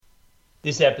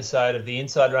This episode of the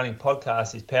Inside Running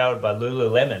Podcast is powered by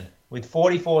Lululemon. With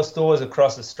 44 stores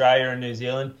across Australia and New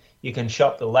Zealand, you can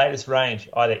shop the latest range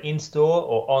either in-store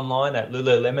or online at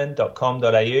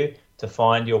lululemon.com.au to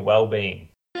find your well-being.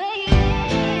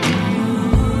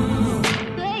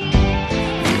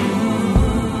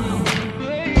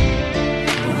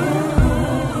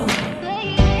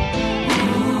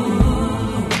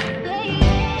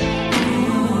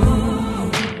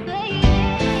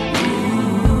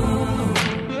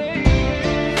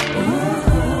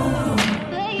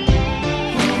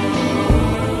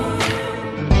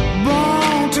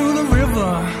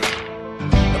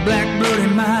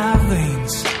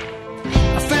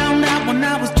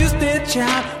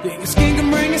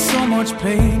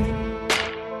 Pain.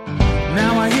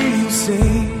 Now I hear you say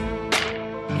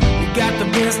you got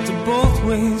the best of both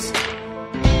ways.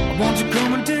 Won't you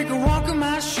come and take a walk in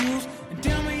my shoes and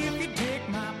tell me if you take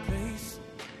my place?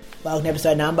 Welcome to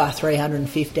episode number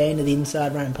 315 of the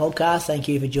Inside Running Podcast. Thank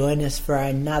you for joining us for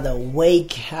another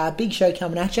week. Big show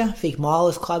coming at you. Vic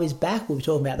Milers Club is back. We'll be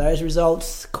talking about those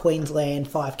results. Queensland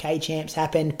 5K champs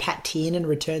happened. Pat Tiernan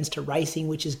returns to racing,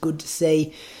 which is good to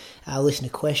see. Listen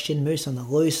to question, Moose on the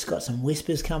Loose, got some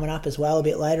whispers coming up as well a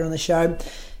bit later on the show,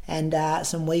 and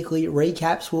some weekly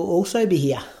recaps will also be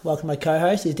here. Welcome, my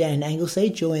co-host is down in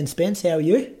Anglesea, Julian Spence. How are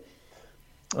you?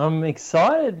 I'm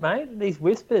excited, mate. These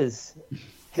whispers.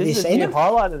 Have you seen them?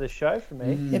 Highlight of the show for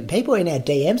me. Yeah, people in our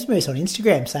DMs, Moose, on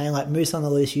Instagram saying like Moose on the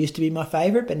Loose used to be my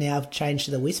favourite, but now I've changed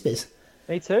to the whispers.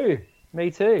 Me too.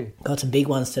 Got some big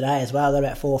ones today as well. Got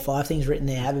about 4 or 5 things written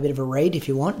there. Have a bit of a read if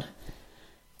you want.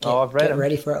 I've read them. Get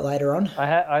ready for it later on.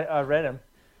 I read them.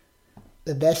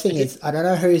 The best thing is, I don't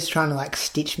know who's trying to like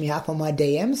stitch me up on my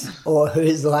DMs or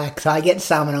who's like, so I get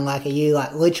some and I'm like, are you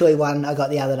like, literally one I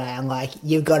got the other day, I'm like,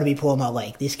 you've got to be pulling my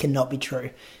leg. This cannot be true.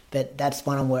 But that's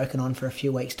one I'm working on for a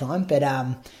few weeks' time. But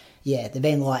yeah, they've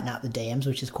been lighting up the DMs,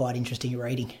 which is quite interesting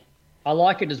reading. I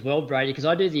like it as well, Brady, because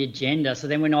I do the agenda. So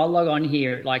then when I log on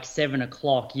here at like 7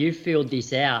 o'clock, you filled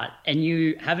this out and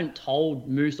you haven't told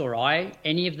Moose or I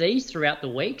any of these throughout the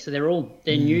week. So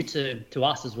they're new to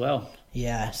us as well.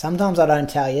 Yeah, sometimes I don't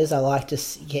tell you. I like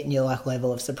just getting your like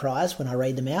level of surprise when I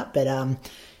read them out. But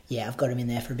yeah, I've got them in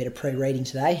there for a bit of pre-reading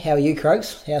today. How are you,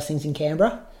 Croaks? How's things in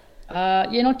Canberra?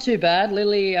 Yeah, not too bad.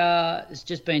 Lily has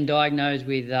just been diagnosed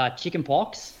with chicken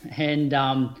pox, and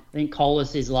I think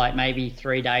Colas is like maybe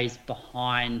 3 days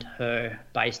behind her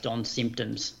based on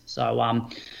symptoms. So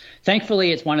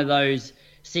thankfully it's one of those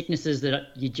sicknesses that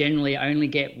you generally only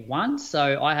get once.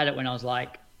 So I had it when I was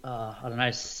like,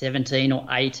 17 or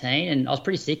 18, and I was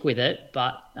pretty sick with it,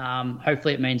 but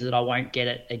hopefully it means that I won't get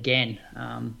it again.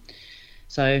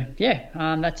 So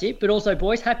yeah, that's it. But also,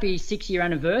 boys, happy 6-year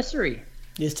anniversary.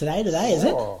 Is today, is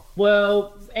it?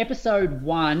 Well, episode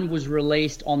 1 was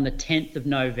released on the 10th of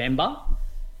November.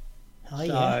 Oh,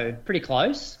 so pretty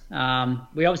close. We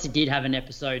obviously did have an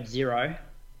episode 0.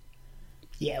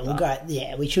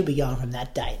 Yeah, we should be going from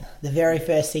that date. The very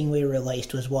first thing we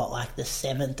released was what, like the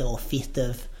 7th or 5th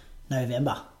of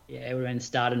November? Yeah, it would have been the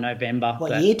start of November.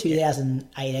 What year?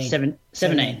 2018?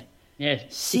 17. Yeah,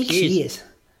 6 years.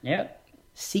 Yep.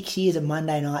 6 years of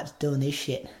Monday nights doing this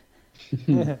shit.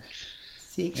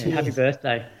 6 years. Happy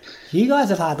birthday. You guys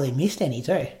have hardly missed any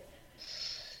too.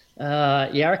 Yeah,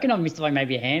 I reckon I've missed like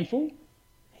maybe a handful.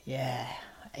 Yeah,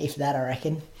 if that, I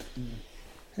reckon.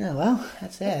 Oh, well,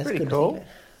 that's pretty good cool.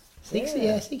 6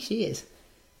 years.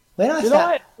 Did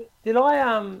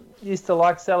I used to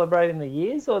like celebrating the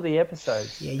years or the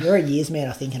episodes? Yeah, you're a years man,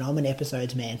 I think, and I'm an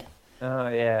episodes man. Oh,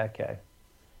 yeah, okay.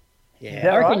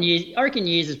 Yeah, I reckon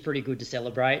years is pretty good to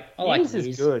celebrate. I like years.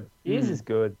 Is good. Years is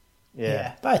good.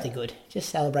 Yeah, both are good. Just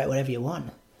celebrate whatever you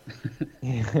want.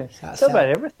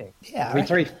 Celebrate everything. Yeah, we're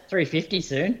 350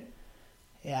 soon.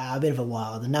 Yeah, a bit of a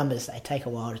while. The numbers, they take a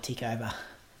while to tick over.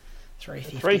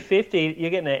 350. 350. You're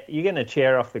getting a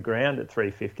chair off the ground at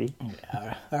 350.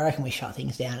 Yeah, I reckon we shut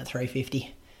things down at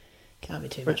 350. Can't be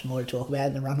too much more to talk about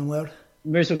in the running world.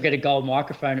 Moose will get a gold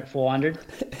microphone at 400.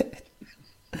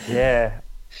 Yeah.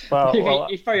 Well,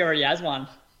 he probably already has one.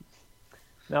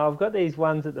 No, I've got these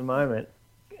ones at the moment.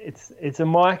 It's a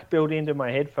mic built into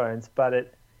my headphones,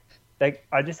 but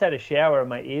I just had a shower and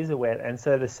my ears are wet, and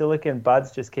so the silicone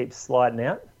buds just keep sliding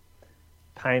out.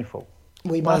 Painful.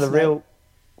 One of the real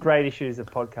great issues of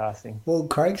podcasting. Well,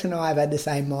 Croaks and I have had the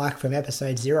same mic from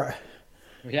episode 0.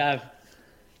 We have.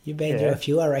 You've been through a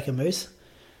few, I reckon, Moose.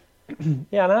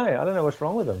 Yeah, I know. I don't know what's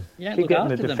wrong with them. Yeah, keep getting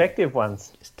the defective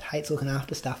ones. Just hates looking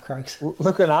after stuff, Croaks.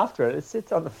 Looking after it. It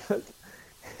sits on the...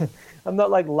 I'm not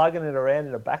like lugging it around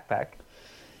in a backpack.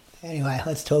 Anyway,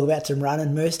 let's talk about some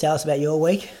running. Moose, tell us about your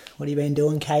week. What have you been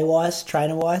doing K-wise,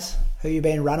 trainer-wise? Who you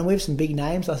been running with? Some big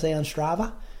names I see on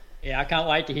Strava. Yeah, I can't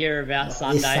wait to hear about This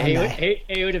Sunday. Sunday.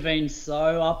 He would have been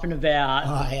so up and about.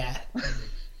 Oh yeah.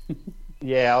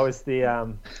 Yeah, I was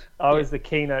the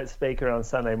keynote speaker on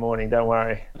Sunday morning. Don't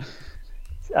worry.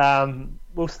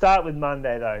 We'll start with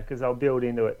Monday though, because I'll build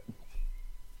into it.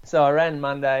 So I ran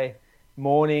Monday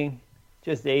morning,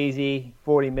 just easy,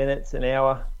 40 minutes an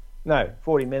hour. No,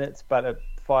 40 minutes, but a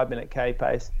 5-minute K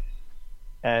pace.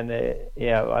 And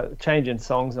changing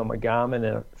songs on my Garmin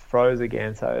and it froze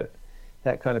again, so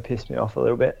that kind of pissed me off a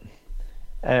little bit.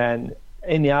 And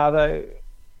in the Arvo,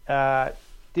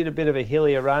 did a bit of a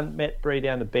hillier run, met Bree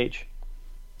down the beach.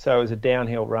 So it was a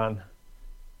downhill run,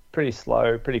 pretty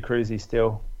slow, pretty cruisy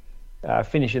still.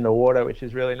 Finish in the water, which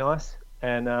is really nice.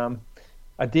 And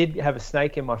I did have a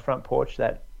snake in my front porch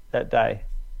that day.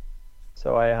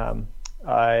 So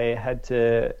I had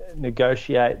to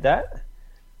negotiate that.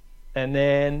 And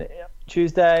then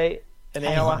Tuesday, an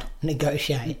hour.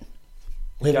 Negotiate.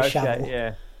 With a shovel.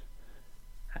 Yeah.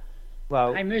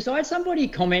 Well, Hey Moose, I had somebody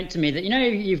comment to me that,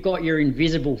 you've got your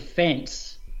invisible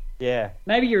fence. yeah.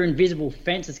 Maybe your invisible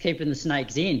fence is keeping the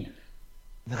snakes in.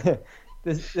 The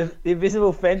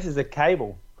invisible fence is a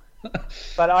cable.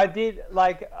 But I did,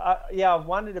 I've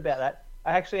wondered about that.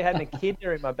 I actually had an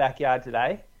echidna in my backyard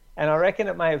today, and I reckon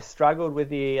it may have struggled with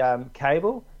the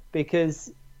cable,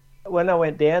 because when I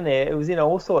went down there, it was in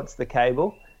all sorts, the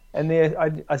cable, and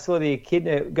I saw the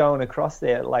echidna going across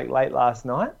there late last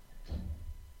night.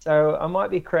 So I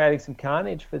might be creating some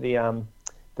carnage for the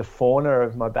fauna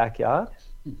of my backyard.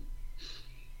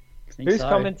 Who's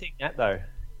commenting that though?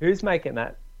 Who's making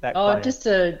that claim? Just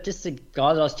a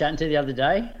guy that I was chatting to the other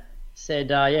day said,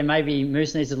 maybe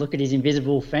Moose needs to look at his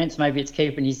invisible fence. Maybe it's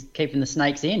keeping the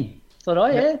snakes in. I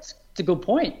thought, it's a good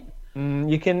point.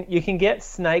 You can get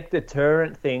snake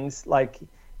deterrent things, like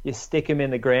you stick them in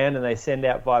the ground and they send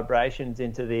out vibrations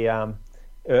into the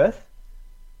earth.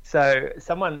 So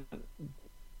someone,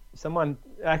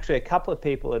 actually a couple of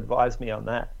people advised me on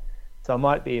that. So I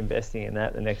might be investing in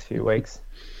that the next few weeks.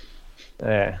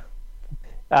 Yeah.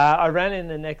 I ran in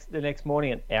the next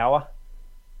morning an hour,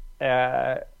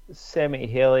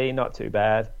 semi-hilly, not too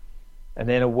bad. And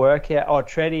then a workout,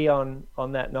 treadie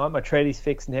on that night. My treadie's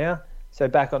fixed now. So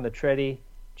back on the treadie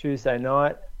Tuesday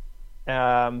night.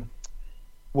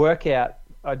 Workout,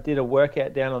 I did a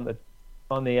workout down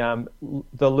on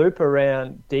the loop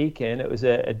around Deakin. It was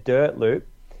a dirt loop.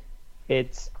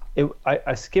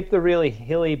 I skipped the really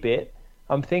hilly bit.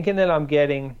 I'm thinking that I'm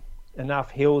getting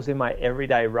enough hills in my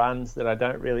everyday runs that I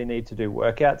don't really need to do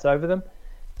workouts over them.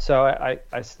 So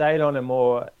I stayed on a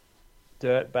more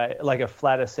like a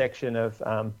flatter section of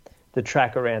the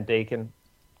track around Deakin.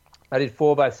 I did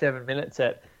 4 by 7 minutes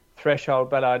at threshold,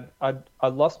 but I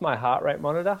lost my heart rate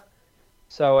monitor.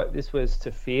 So this was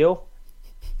to feel.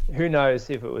 Who knows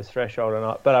if it was threshold or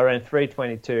not, but I ran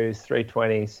 322s,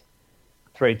 320s,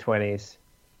 320s,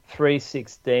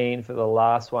 316 for the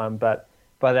last one, but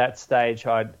by that stage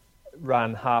I'd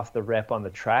run half the rep on the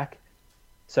track,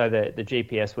 so the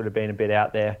GPS would have been a bit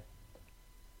out there.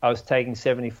 I was taking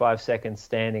 75 seconds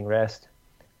standing rest,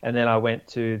 and then I went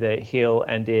to the hill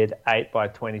and did 8 by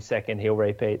 20-second hill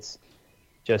repeats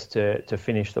just to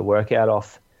finish the workout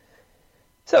off.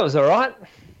 So it was all right.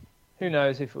 Who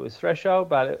knows if it was threshold,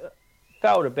 but it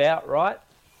felt about right.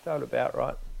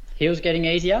 Hills getting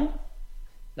easier?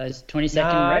 Those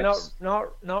 20-second reps?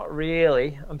 Not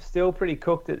really. I'm still pretty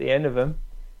cooked at the end of them.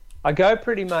 I go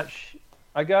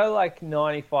like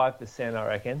 95%, I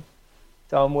reckon.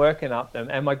 So I'm working up them,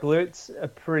 and my glutes are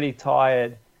pretty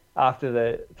tired after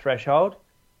the threshold.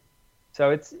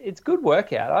 So it's good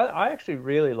workout. I actually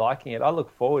really liking it. I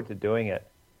look forward to doing it.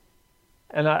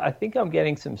 And I think I'm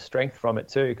getting some strength from it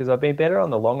too, because I've been better on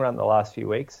the long run the last few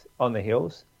weeks on the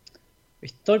hills. We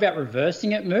thought about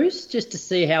reversing it, Moose, just to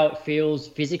see how it feels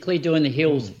physically, doing the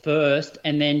hills first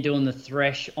and then doing the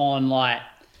thresh on,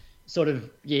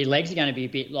 your legs are going to be a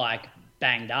bit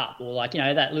banged up, or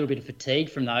that little bit of fatigue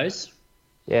from those.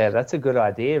 Yeah, that's a good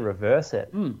idea. Reverse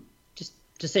it. Just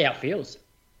to see how it feels.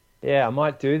 Yeah, I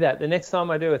might do that. The next time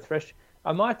I do a thresh,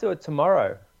 I might do it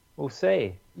tomorrow. We'll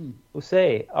see. We'll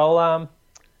see. I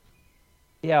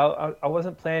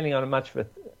wasn't planning on much of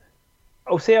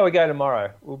I'll see how we go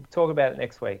tomorrow. We'll talk about it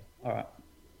next week. All right.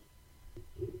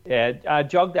 Yeah, I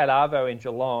jogged that Arvo in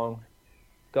Geelong,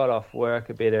 got off work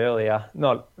a bit earlier.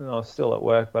 I was still at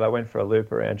work, but I went for a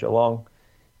loop around Geelong.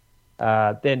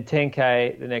 Then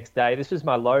 10K the next day. This was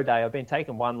my low day. I've been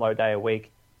taking one low day a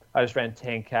week. I just ran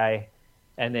 10K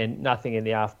and then nothing in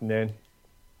the afternoon.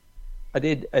 I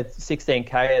did a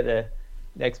 16K the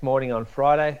next morning on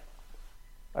Friday.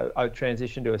 I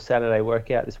transitioned to a Saturday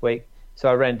workout this week. So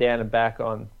I ran down and back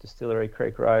on Distillery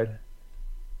Creek Road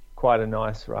quite a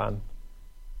nice run,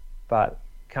 but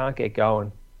can't get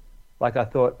going. Like I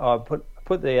thought, I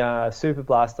put the Super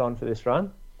Blast on for this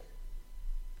run.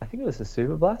 I think it was the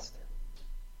Super Blast.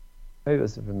 Maybe it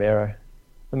was the Vomero.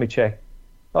 Let me check.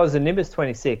 Oh, it was the Nimbus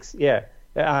 26. Yeah.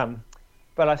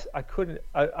 But I couldn't.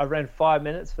 I ran 5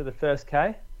 minutes for the first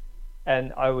K,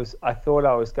 and I thought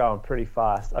I was going pretty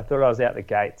fast. I thought I was out the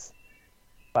gates,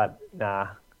 but nah.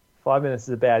 5 minutes is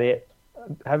about it.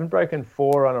 I haven't broken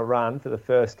 4 on a run for the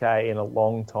first K in a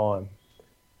long time.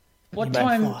 What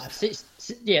time? So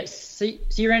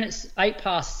you ran at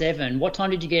 7:08. What time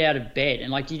did you get out of bed?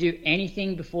 And like, did you do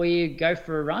anything before you go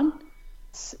for a run?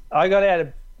 I got out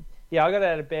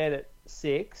of bed at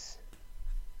 6,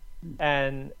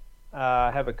 and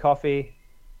have a coffee.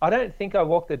 I don't think I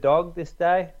walked the dog this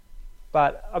day,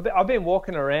 but I've been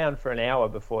walking around for an hour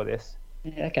before this.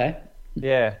 Yeah, okay.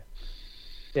 Yeah,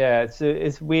 it's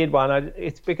a weird one.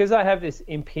 It's because I have this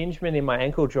impingement in my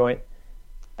ankle joint,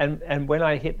 and when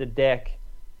I hit the deck,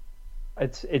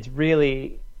 it's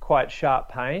really quite sharp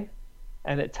pain,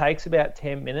 and it takes about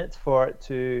 10 minutes for it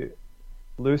to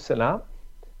loosen up,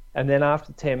 and then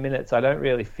after 10 minutes I don't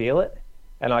really feel it,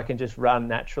 and I can just run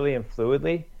naturally and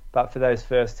fluidly. But for those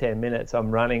first 10 minutes, I'm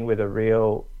running with a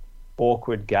real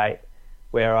awkward gait,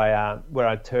 where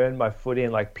I turn my foot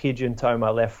in, like pigeon toe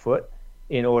my left foot,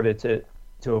 in order to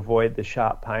avoid the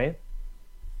sharp pain.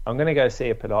 I'm going to go see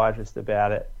a podiatrist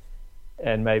about it,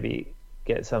 and maybe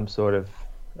get some sort of,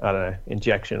 I don't know,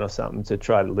 injection or something to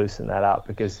try to loosen that up,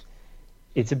 because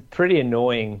it's a pretty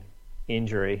annoying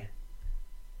injury.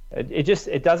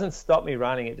 It doesn't stop me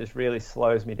running. It just really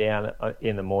slows me down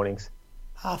in the mornings.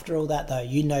 After all that, though,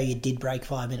 you did break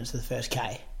 5 minutes of the first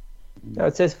K. No,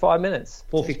 it says 5 minutes.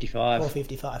 4:55.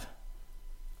 4:55.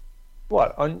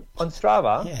 What, on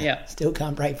Strava? Yeah. Still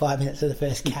can't break 5 minutes of the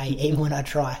first K, even when I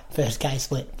try. First K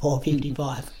split,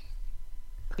 4:55.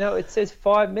 No, it says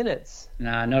 5 minutes.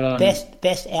 No, not on...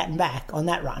 Best out and back on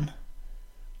that run.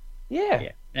 Yeah.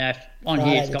 Now, on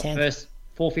Friday here, it's the got 10th. first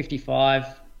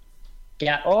 4:55,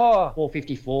 gap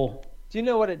 4:54. Do you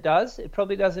know what it does? It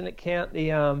probably doesn't count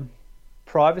the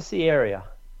privacy area.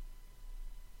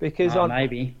 Because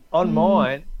maybe. On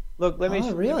mine, look, let me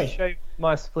really? show you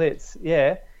my splits.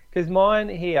 Yeah, because mine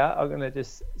here, I'm going to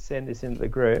just send this into the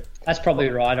group. That's probably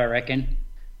right, I reckon.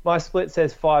 My split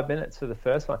says 5 minutes for the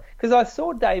first one. Because I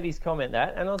saw Davies comment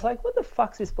that, and I was like, what the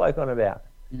fuck's this bloke on about?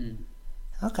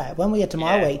 Okay, when we get to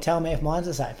my week, tell me if mine's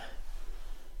the same.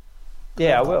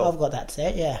 Yeah, I will. I've got that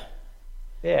set, yeah.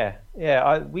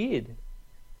 Yeah, weird.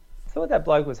 I thought that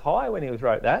bloke was high when he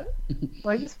wrote that.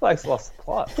 Like, this bloke's lost the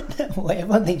plot. Well,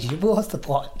 everyone thinks you've lost the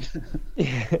plot.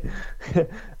 Yeah.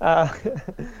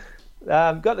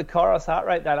 Got the Coros heart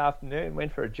rate that afternoon,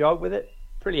 went for a jog with it.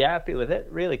 Pretty happy with it,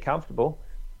 really comfortable.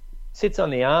 Sits on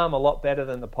the arm a lot better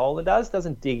than the Polar does,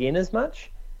 doesn't dig in as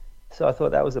much. So I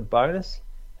thought that was a bonus.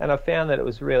 And I found that it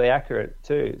was really accurate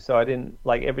too. So I didn't,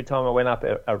 like, every time I went up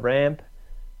a ramp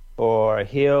or a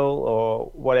hill or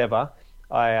whatever,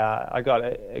 I got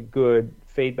a good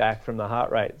feedback from the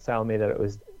heart rate telling me that it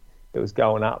was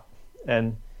going up.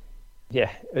 And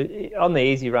yeah, on the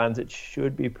easy runs it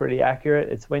should be pretty accurate.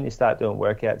 It's when you start doing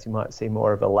workouts you might see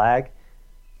more of a lag.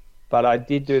 But I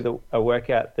did do a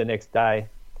workout the next day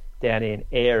down in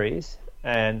Aries,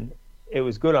 and it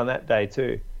was good on that day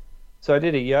too. So I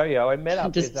did a yo-yo. I met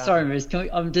up with... Sorry, Moose.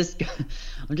 I'm just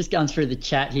going through the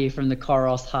chat here from the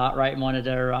Coros heart rate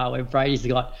monitor where Brady's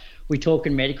got... We're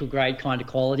talking medical grade kind of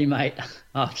quality, mate,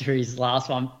 after his last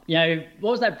one. You know,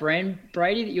 what was that brand,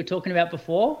 Brady, that you were talking about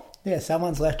before? Yeah,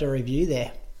 someone's left a review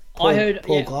there. I heard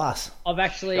Paul Glass. I've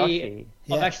actually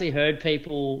heard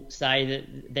people say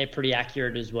that they're pretty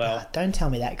accurate as well. Don't tell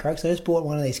me that, Croaks. I just bought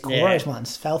one of these Coros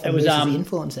ones. Fell for Moose's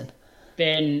influencing.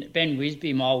 Ben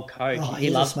Wisby, my old coach. Oh,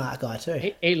 he's a smart guy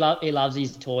too. He loves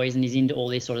his toys and he's into all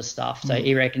this sort of stuff. So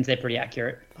he reckons they're pretty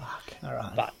accurate. Fuck, all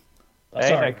right. But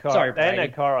sorry, Brady. They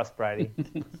ain't no Coros, Brady.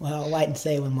 Well, I'll wait and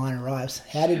see when mine arrives.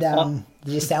 How did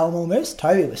you sell them all, Moose?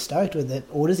 Toby was stoked with the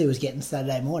orders he was getting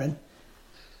Saturday morning.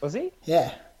 Was he?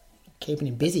 Yeah. Keeping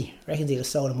him busy. Reckons he was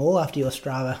sold them all after your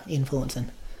Strava influencing.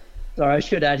 Sorry, I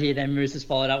should add here then Moose has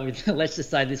followed up with, let's just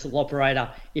say this little operator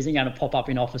isn't going to pop up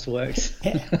in Office Works.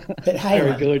 Yeah. But hey,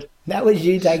 very good. That was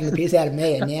you taking the piss out of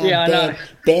me, and now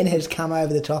Ben has come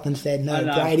over the top and said, no,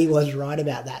 Brady was right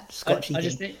about that Scotchy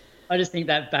thing. I just think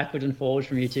that backwards and forwards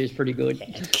from you two is pretty good.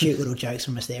 Yeah, cute little jokes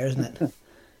from us there, isn't it?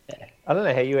 Yeah. I don't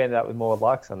know how you ended up with more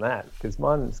likes on that, because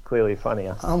mine's clearly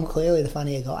funnier. I'm clearly the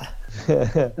funnier guy.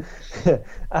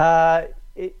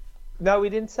 No, we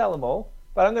didn't sell them all,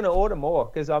 but I'm going to order more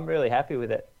because I'm really happy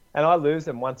with it. And I lose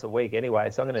them once a week anyway,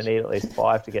 so I'm going to need at least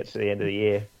 5 to get to the end of the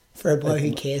year. For a bloke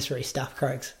who cares for his stuff,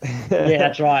 Croaks. Yeah,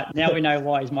 that's right. Now we know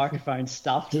why his microphone's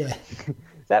stuffed. Yeah.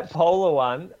 That polar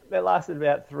one, that lasted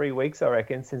about 3 weeks, I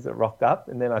reckon, since it rocked up,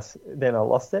 and then I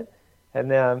lost it.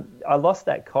 And I lost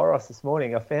that Koros this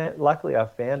morning. Luckily I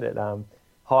found it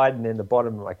hiding in the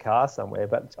bottom of my car somewhere,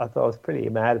 but I thought I was pretty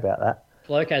mad about that.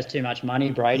 Bloke has too much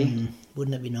money, Brady.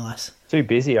 Wouldn't it be nice? Too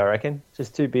busy, I reckon.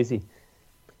 Just too busy.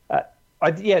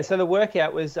 So the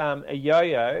workout was a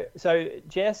yo-yo. So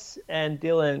Jess and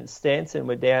Dylan Stanson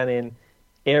were down in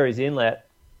Aries Inlet,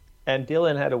 and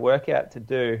Dylan had a workout to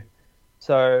do.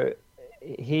 So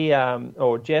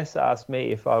Jess asked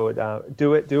me if I would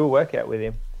do a workout with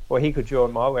him, or he could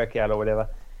join my workout or whatever.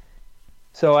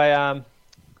 So I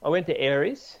went to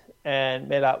Aries and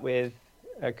met up with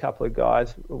a couple of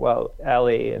guys. Well,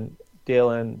 Ali and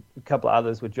Dylan, a couple of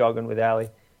others were jogging with Ali,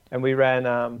 and we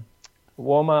ran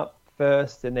warm-up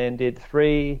first and then did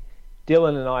 3.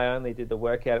 Dylan and I only did the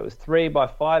workout. It was 3 by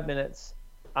 5 minutes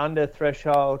under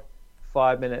threshold,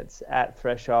 5 minutes at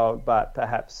threshold, but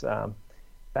perhaps the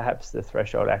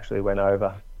threshold actually went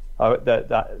over.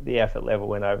 The effort level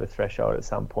went over threshold at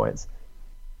some points,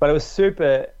 but it was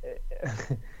super.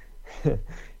 What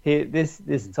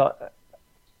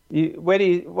do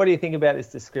you think about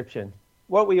this description?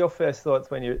 What were your first thoughts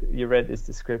when you read this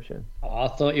description? I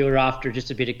thought you were after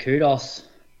just a bit of kudos.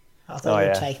 I thought you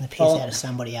were taking the piss out of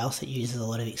somebody else that uses a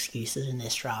lot of excuses in their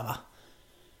Strava.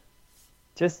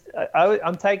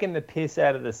 I'm taking the piss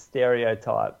out of the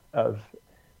stereotype of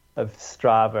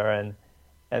Strava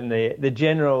and the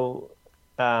general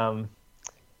trying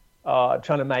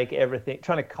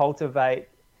to cultivate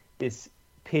this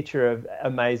picture of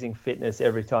amazing fitness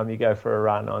every time you go for a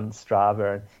run on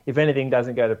Strava. And if anything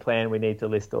doesn't go to plan, we need to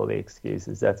list all the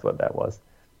excuses. That's what that was.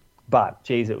 But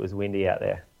geez, it was windy out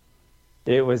there.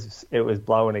 It was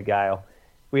blowing a gale.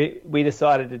 We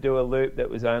decided to do a loop that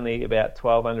was only about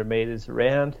 1,200 meters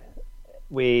around.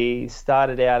 We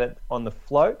started out on the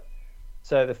float.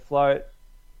 So the float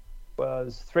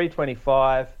was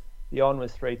 325, the on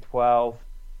was 312,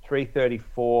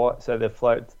 334, so the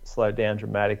float slowed down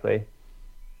dramatically.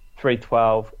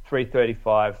 312,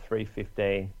 335,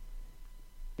 315.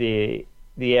 The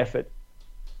effort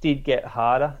did get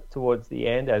harder towards the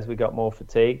end as we got more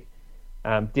fatigue.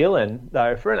 Dylan,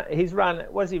 though,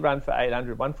 what does he run for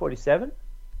 800? 147?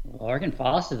 I reckon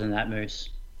faster than that, Moose.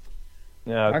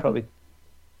 No, probably.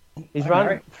 He's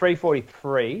run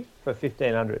 343 for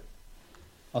 1500.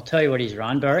 I'll tell you what he's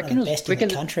run, but I reckon it was best quicker in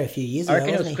the country a few years I ago.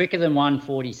 reckon it was quicker than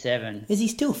 147. Is he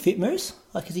still fit, Moose?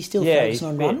 Like, is he still focusing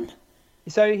on running?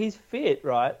 So he's fit,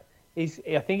 right? I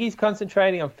think he's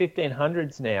concentrating on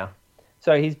 1500s now.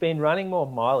 So he's been running more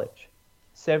mileage,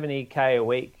 70k a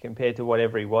week compared to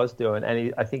whatever he was doing,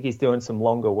 and I think he's doing some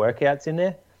longer workouts in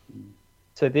there.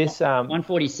 So this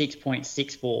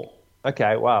 146.64.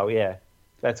 Okay, wow, yeah,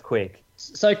 that's quick.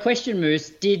 So, question,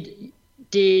 Moose,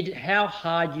 did how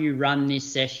hard you run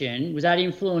this session, was that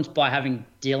influenced by having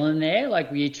Dylan there?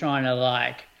 Like, were you trying to,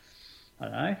 like, I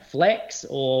don't know, flex,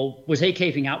 or was he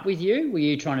keeping up with you? Were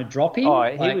you trying to drop him? Oh,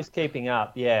 he was keeping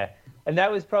up, yeah. And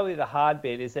that was probably the hard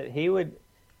bit, is that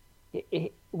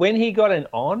when he got an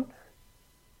on,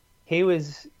 he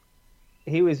was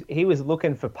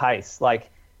looking for pace. Like,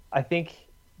 I think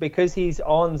because his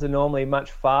ons are normally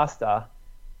much faster,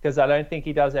 because I don't think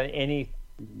he does any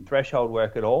threshold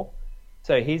work at all.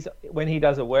 So when he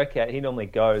does a workout, he normally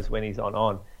goes when he's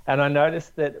on. And I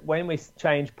noticed that when we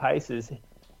change paces,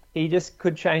 he just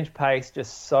could change pace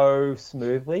just so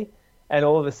smoothly, and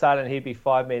all of a sudden he'd be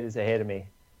 5 meters ahead of me.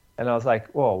 And I was like,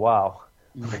 oh, wow.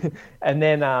 And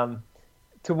then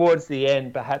towards the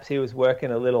end, perhaps he was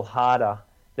working a little harder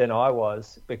than I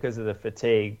was because of the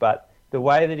fatigue. But the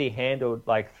way that he handled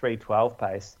like 312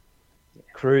 pace,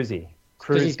 cruisy.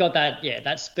 Because he's got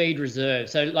that speed reserve.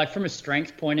 So, like, from a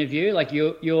strength point of view, like,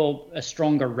 you're a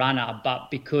stronger runner, but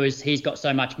because he's got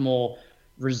so much more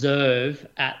reserve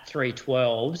at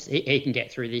 312s, he can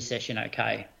get through this session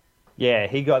okay. Yeah,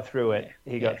 he got through it.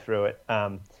 He got through it.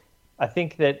 I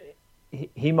think that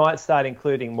he might start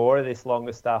including more of this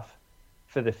longer stuff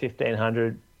for the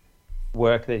 1500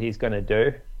 work that he's going to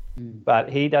do, but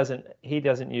he doesn't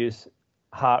use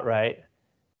heart rate,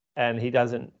 and he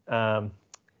doesn't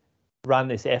run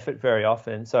this effort very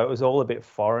often, so it was all a bit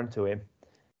foreign to him.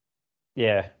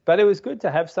 Yeah, but it was good to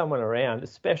have someone around,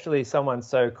 especially someone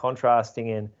so contrasting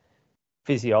in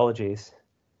physiologies.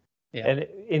 Yeah. And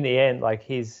in the end, like,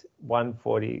 he's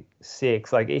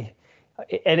 146. Like,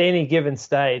 at any given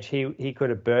stage, he could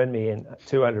have burned me in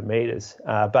 200 meters.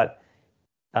 But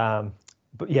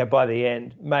yeah, by the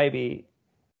end, maybe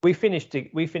we finished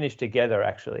together.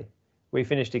 Actually, we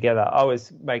finished together. I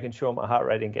was making sure my heart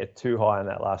rate didn't get too high on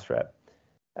that last rep.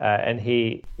 and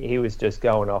he was just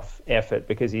going off effort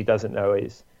because he doesn't know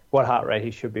what heart rate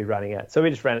he should be running at. So we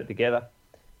just ran it together.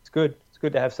 It's good. It's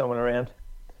good to have someone around.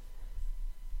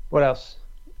 What else?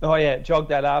 Oh yeah, jogged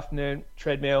that afternoon,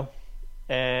 treadmill,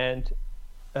 and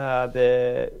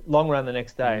the long run the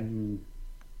next day.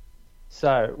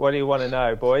 So what do you want to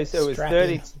know, boys? It was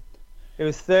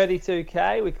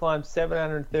 32k. We climbed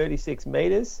 736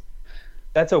 meters.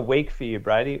 That's a week for you,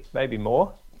 Brady. Maybe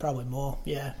more. Probably more.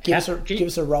 Yeah. Give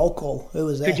us a roll call. Who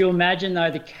was there? Could you imagine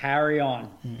though the carry on?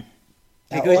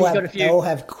 They all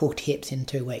have cooked hips in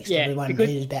 2 weeks. Yeah, everyone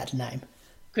who's about to name.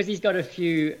 Because he's got a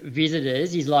few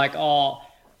visitors. He's like, oh,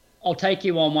 I'll take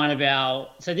you on one of our.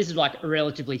 So this is like a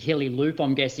relatively hilly loop,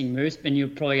 I'm guessing, Moose. And you'll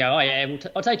probably go, oh yeah,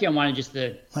 I'll take you on one of just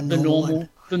the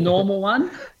normal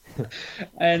one.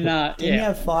 And Didn't you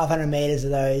have 500 meters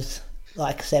of those,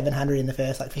 like 700 in the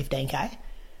first, like 15k?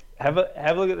 Have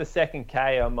a look at the second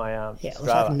K on my Yeah, it was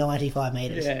like 95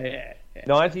 meters. Yeah.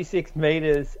 96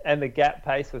 meters, and the gap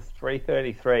pace was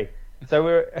 3:33.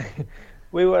 So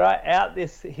we were out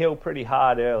this hill pretty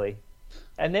hard early,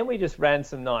 and then we just ran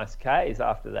some nice Ks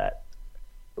after that.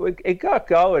 It got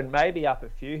going, maybe up a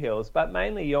few hills, but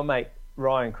mainly your mate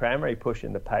Ryan Cramery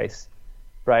pushing the pace,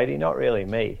 Brady, not really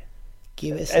me.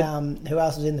 Give us who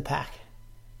else was in the pack?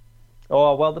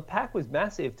 Oh well, the pack was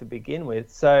massive to begin with,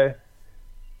 so.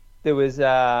 There was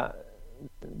the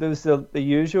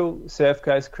usual Surf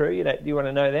Coast crew. Do you want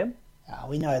to know them? Oh,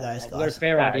 we know those guys. We've got a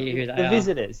fair idea who they are.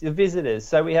 The visitors.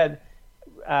 So we had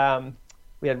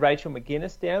Rachel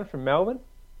McGuinness down from Melbourne.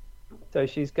 So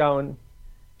she's going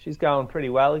pretty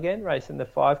well again, racing the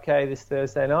 5K this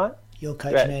Thursday night. You're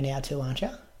coaching her now too, aren't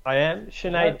you? I am.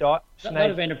 Sinead That would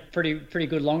have been a pretty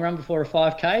good long run before a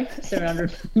 5K,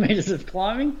 700 metres of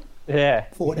climbing. Yeah.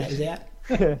 4 days out.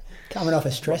 Coming off a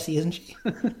stressy, isn't she?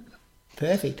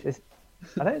 Perfect.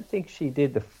 I don't think she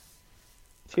did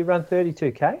she run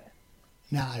 32k?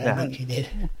 No, I don't think she did.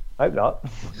 Hope not.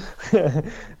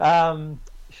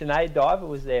 Sinead Diver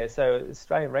was there, so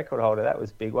Australian record holder, that was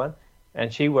a big one.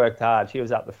 And she worked hard. She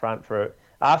was up the front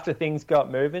after things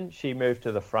got moving, she moved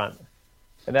to the front.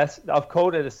 And I've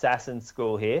called it assassin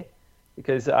school here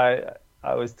because I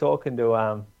was talking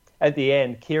to, at the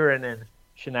end, Kieran and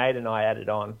Sinead and I added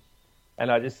on.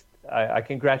 And I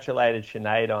congratulated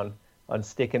Sinead on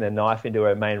sticking a knife into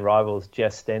her main rivals,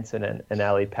 Jess Stenson and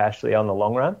Ali Pashley on the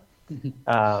long run.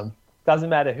 Doesn't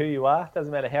matter who you are,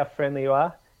 doesn't matter how friendly you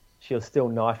are, she'll still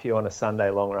knife you on a Sunday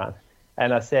long run.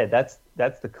 And I said, that's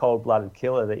the cold-blooded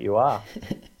killer that you are.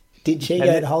 Did she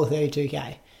go the whole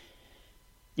 32k?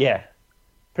 Yeah,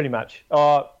 pretty much.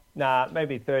 Oh, nah,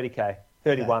 maybe 30k.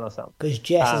 31 or something. Because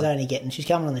Jess is only she's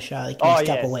coming on the show next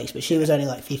couple of weeks, but she was only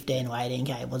like 15 or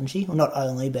 18k, wasn't she? Well, not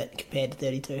only, but compared to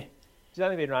 32. She's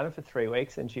only been running for 3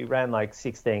 weeks, and she ran like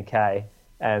 16k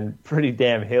and pretty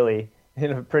damn hilly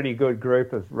in a pretty good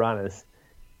group of runners.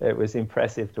 It was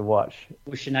impressive to watch.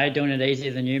 Was Sinead doing it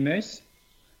easier than you, Moose?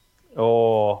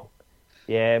 Oh,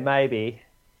 yeah, maybe.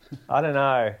 I don't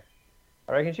know.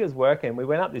 I reckon she was working. We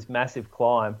went up this massive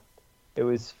climb. It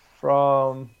was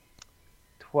from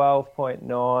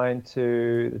 12.9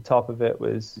 to the top of it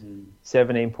was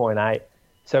 17.8.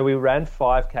 So we ran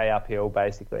 5k uphill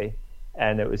basically,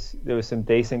 and there was some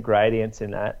decent gradients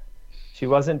in that. She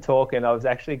wasn't talking. I was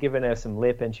actually giving her some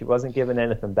lip, and she wasn't giving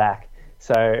anything back.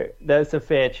 So there's a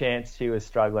fair chance she was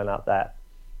struggling up that.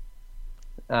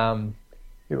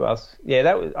 Who else? Yeah,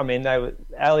 they were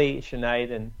Ali,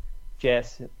 Sinead, and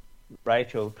Jess,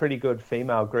 Rachel. Pretty good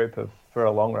female group for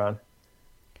a long run.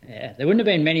 Yeah, there wouldn't have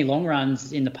been many long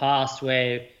runs in the past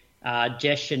where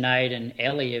Jess, Sinead, and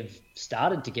Ellie have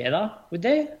started together, would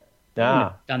there?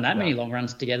 Nah. Done that many long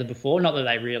runs together before. Not that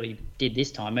they really did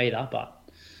this time either, but...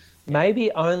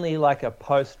 Maybe only like a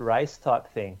post-race type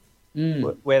thing,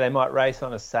 where they might race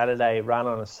on a Saturday, run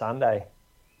on a Sunday.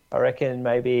 I reckon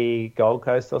maybe Gold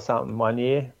Coast or something one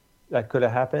year that could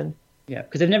have happened. Yeah,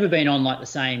 because they've never been on like the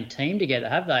same team together,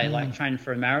 have they? Like training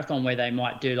for a marathon where they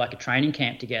might do like a training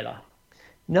camp together.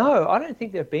 No, I don't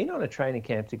think they've been on a training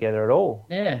camp together at all.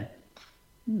 Yeah.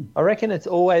 I reckon it's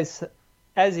always,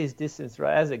 as is distance,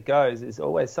 right, as it goes,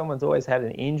 someone's always had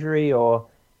an injury or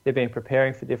they've been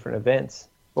preparing for different events,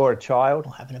 or a child.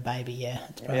 Or having a baby, yeah.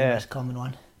 It's probably the most common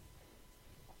one.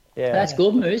 Yeah. That's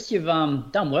good, Moose. You've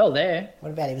done well there.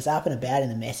 What about he was up and about in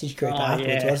the message group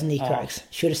afterwards, wasn't he, Croaks?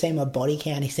 Should have seen my body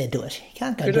count, he said to it. You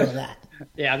can't go doing that.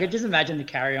 Yeah, I could just imagine the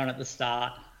carry on at the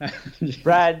start.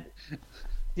 Brad,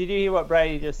 did you hear what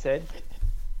Brady just said?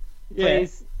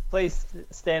 Please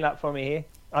stand up for me here.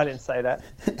 I didn't say that.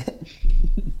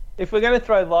 If we're going to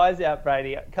throw lies out,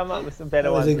 Brady, come up with some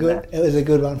better ones. It was a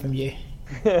good one from you.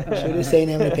 Should have seen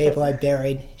how many people I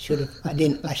buried. I should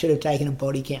have taken a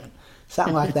body count.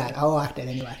 Something like that. I liked it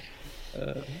anyway.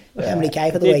 How many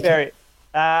K for the week?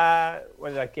 What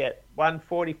did I get?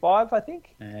 145, I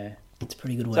think. It's a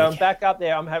pretty good week. So I'm back up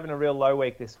there. I'm having a real low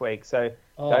week this week. So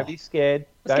don't be scared.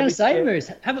 I was going to say,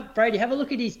 Moose, Brady, have a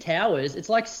look at his towers. It's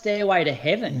like Stairway to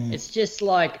Heaven. It's just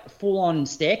like full-on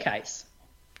staircase.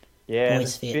 Yeah,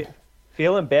 Boys fit.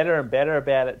 Feeling better and better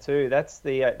about it too. That's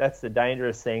the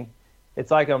dangerous thing. It's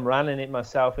like I'm running it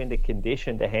myself into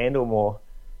condition to handle more.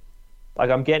 Like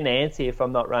I'm getting antsy if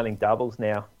I'm not running doubles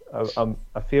now.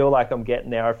 I feel like I'm getting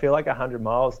there. I feel like 100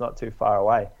 miles not too far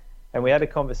away. And we had a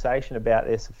conversation about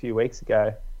this a few weeks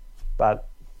ago, but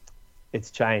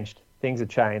it's changed. Things have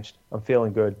changed. I'm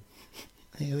feeling good.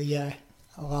 Here we go.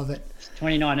 I love it. It's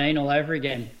 2019 all over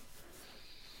again.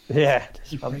 Yeah.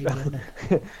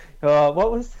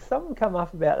 What was something come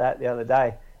up about that the other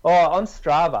day? Oh, on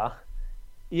Strava,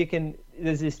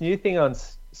 there's this new thing on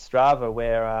Strava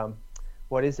where,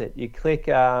 what is it? You click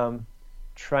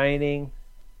training,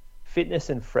 fitness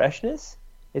and freshness.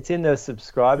 It's in the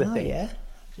subscriber thing. Oh, yeah.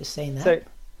 Just seen that. So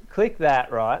click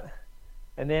that, right?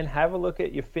 And then have a look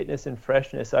at your fitness and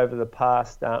freshness over the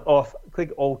past,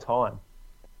 click all time.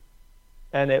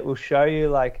 And it will show you,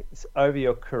 like, over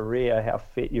your career how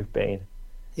fit you've been.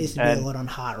 This would be a lot on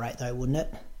heart rate, though, wouldn't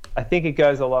it? I think it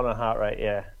goes a lot on heart rate,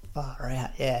 yeah. Far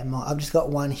out, yeah. I've just got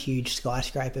one huge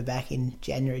skyscraper back in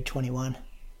January 21.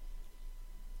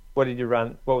 What did you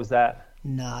run? What was that?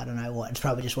 No, I don't know what. It's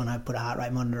probably just when I put a heart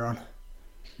rate monitor on.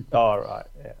 Oh, right,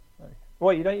 yeah. Okay.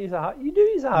 What, you don't use a heart? You do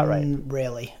use a heart rate?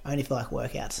 Rarely. Only for, like,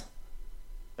 workouts.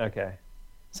 Okay.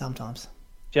 Sometimes.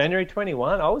 January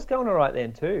 21? I was going all right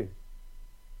then too.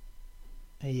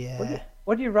 Yeah.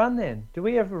 What do you run then? Do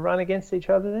we ever run against each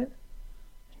other then?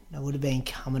 I would have been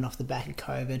coming off the back of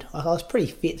COVID. Like, I was pretty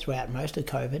fit throughout most of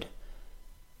COVID,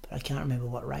 but I can't remember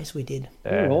what race we did.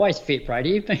 You're always fit,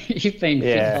 Brady. You've been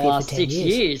fit for the last 6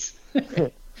 years.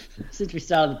 Since we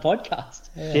started the podcast.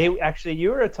 Yeah, actually,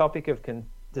 you were a topic of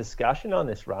discussion on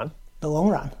this run. The long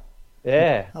run?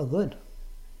 Yeah. Oh, good.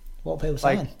 What were people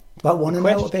saying? I want to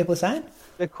know what people are saying.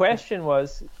 The question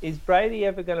was, is Brady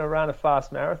ever going to run a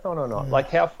fast marathon or not?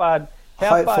 Like, how far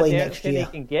Hopefully down he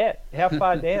can get? How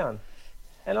far down?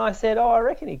 And I said, I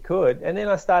reckon he could. And then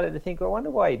I started to think, I wonder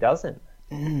why he doesn't.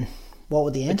 What were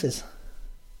the answers?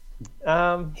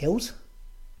 Hills?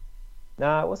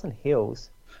 No, it wasn't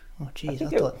hills. Oh, jeez,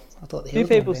 I thought the hills. Two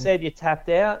people said you tapped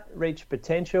out, reached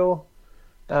potential.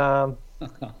 This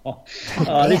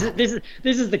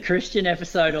is the Christian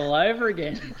episode all over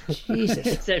again. Jesus.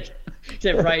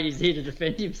 except Brady's here to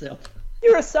defend himself.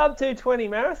 You're a sub 220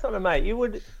 marathoner, mate.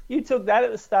 You took that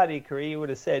at the start of your career. You would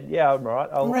have said, "Yeah, I'm right.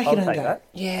 I'll take that."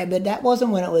 Yeah, but that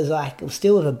wasn't when it was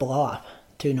still with a blow up,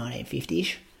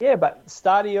 2:19.50ish. Yeah, but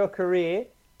start of your career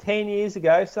 10 years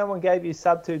ago, if someone gave you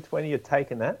sub 220, you're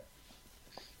taking that.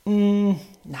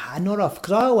 Nah, not off,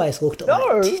 because I always looked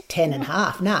at 10 and a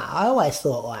half. Nah, I always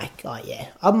thought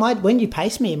when you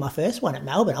paced me in my first one at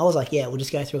Melbourne, I was like, yeah, we'll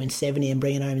just go through in 70 and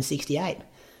bring it home in 68.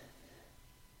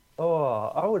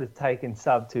 Oh, I would have taken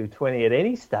sub 220 at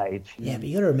any stage. Yeah, but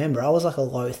you got to remember, I was like a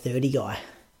low 30 guy.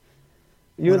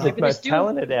 You were the most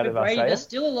talented out of us, There's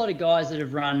still a lot of guys that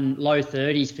have run low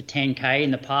 30s for 10K in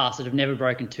the past that have never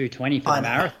broken 220 for the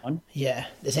marathon. Yeah,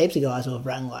 there's heaps of guys who have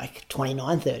run like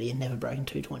 29, 30 and never broken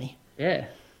 220. Yeah.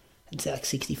 It's like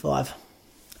 65.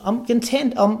 I'm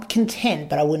content,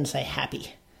 but I wouldn't say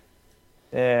happy.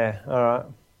 Yeah, all right.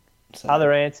 So,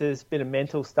 other answers, bit of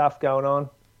mental stuff going on?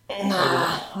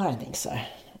 Nah, I don't think so.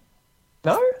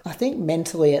 No? I think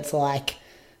mentally it's like,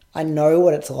 I know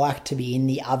what it's like to be in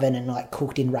the oven and like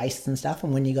cooked in races and stuff,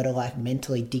 and when you got to like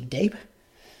mentally dig deep.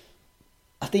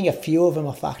 I think a few of them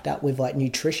are fucked up with like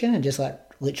nutrition and just like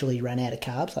literally ran out of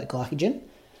carbs, like glycogen.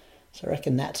 So I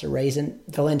reckon that's a reason.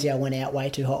 Valencia went out way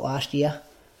too hot last year,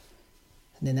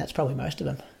 and then that's probably most of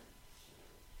them.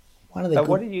 One of the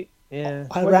what did you? Yeah,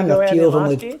 I ran a few of them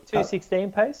with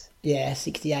 2:16 pace. Yeah,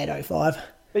 68.05.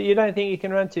 But you don't think you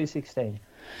can run 2:16?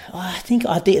 I think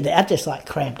I did. That just like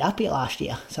cramped up here last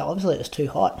year, so obviously it was too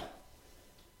hot.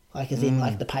 Like as in,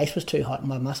 like the pace was too hot, and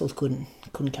my muscles couldn't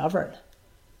cover it.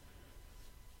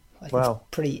 Like, well,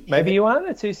 it's pretty. Maybe you aren't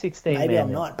a 2:16. Maybe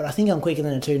I'm not, but I think I'm quicker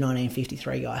than a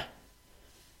 2:19.53 guy.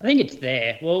 I think it's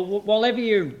there. Well, whenever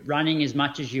you're running as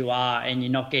much as you are and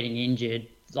you're not getting injured,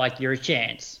 like you're a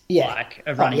chance. Yeah. Like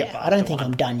of running. I don't think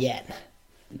I'm done yet.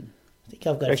 I think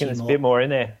I've got a few more. There's a bit more in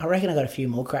there. I reckon I've got a few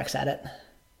more cracks at it.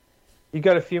 You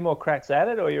got a few more cracks at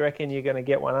it, or you reckon you're going to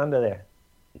get one under there?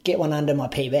 Get one under my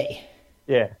PB.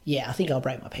 Yeah. Yeah, I think I'll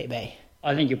break my PB.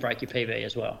 I think you'll break your PB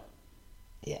as well.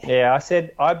 Yeah. Yeah, I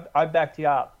said I backed you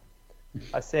up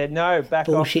I said, no, back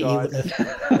Bullshit, off, you guys.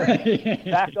 wouldn't have.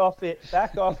 Back off it.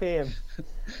 Back off him.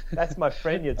 That's my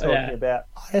friend you're talking about.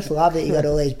 I just love that you got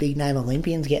all these big name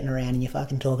Olympians getting around and you're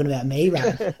fucking talking about me,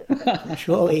 Ray. I'm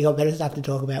sure you got better stuff to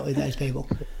talk about with those people.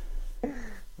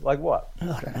 Like what?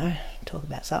 Oh, I don't know. Talk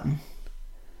about something.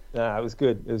 No, it was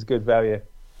good. It was good value.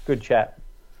 Good chat.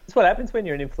 That's what happens when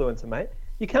you're an influencer, mate.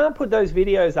 You can't put those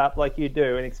videos up like you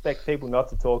do and expect people not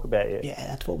to talk about you. Yeah,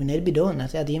 that's what we need to be doing.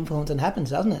 That's how the influencing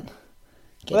happens, doesn't it?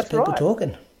 Gets That's people right.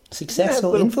 talking.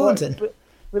 Successful little influencing.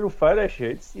 Little photo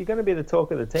shoots. You're going to be the talk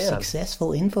of the town.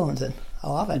 Successful influencing. I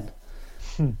love it.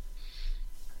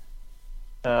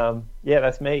 Yeah,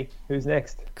 that's me. Who's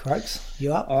next? Croaks,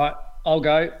 you up? All right, I'll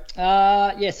go.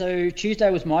 So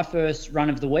Tuesday was my first run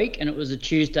of the week, and it was a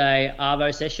Tuesday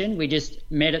Arvo session. We just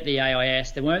met at the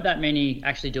AIS. There weren't that many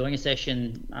actually doing a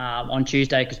session on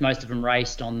Tuesday because most of them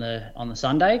raced on the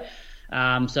Sunday.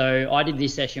 So I did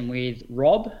this session with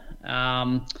Rob.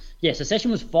 So session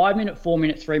was 5 minute, 4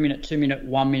 minute, 3 minute, 2 minute,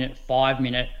 1 minute, 5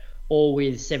 minute, all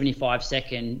with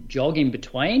 75-second jog in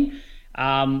between.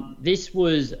 This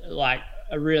was like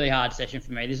a really hard session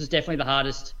for me. This was definitely the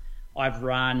hardest I've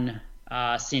run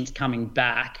since coming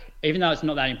back. Even though it's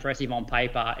not that impressive on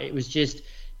paper, it was just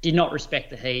did not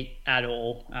respect the heat at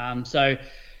all. So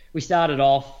we started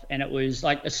off and it was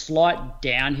like a slight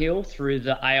downhill through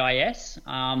the AIS.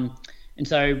 And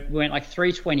so we went like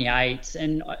 328s,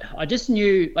 and I just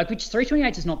knew, like, which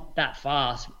 328s is not that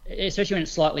fast, especially when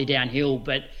it's slightly downhill,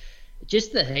 but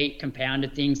just the heat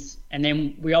compounded things. And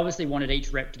then we obviously wanted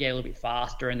each rep to get a little bit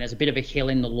faster, and there's a bit of a hill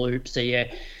in the loop, so you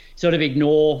sort of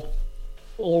ignore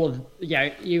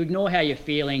you ignore how you're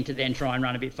feeling to then try and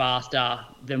run a bit faster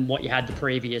than what you had the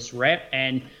previous rep.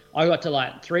 And I got to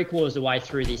like 3/4 of the way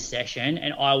through this session,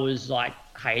 and I was like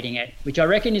hating it, which I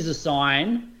reckon is a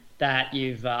sign that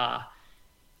you've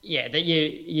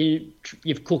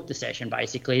you've cooked the session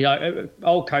basically. An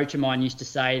old coach of mine used to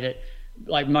say that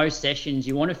like most sessions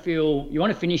you want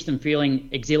to finish them feeling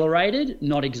exhilarated,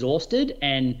 not exhausted.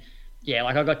 And yeah,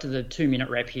 like I got to the 2 minute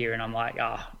rep here and I'm like,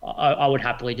 I would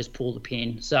happily just pull the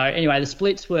pin. So anyway, the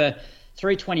splits were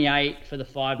 328 for the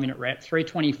 5 minute rep,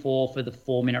 324 for the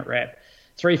 4 minute rep,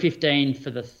 315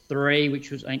 for the 3, which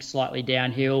was I think slightly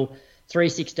downhill,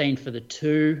 316 for the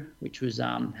 2, which was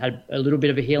had a little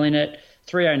bit of a hill in it,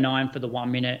 309 for the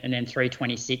 1 minute, and then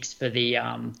 326 for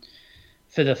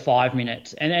the 5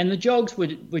 minutes. And the jogs were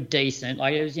decent.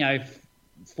 Like it was,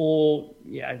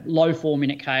 low 4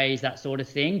 minute Ks, that sort of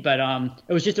thing. But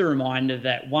it was just a reminder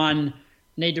that one,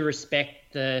 need to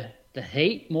respect the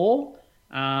heat more,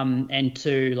 and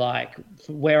two, like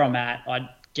where I'm at, I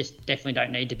just definitely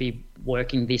don't need to be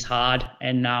working this hard.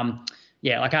 And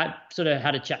I sort of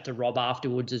had a chat to Rob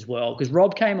afterwards as well, because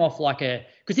Rob came off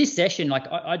because this session, like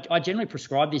I generally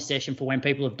prescribe this session for when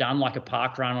people have done like a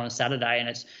park run on a Saturday, and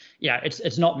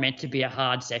it's not meant to be a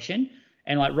hard session.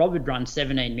 And like Rob had run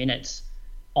 17 minutes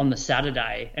on the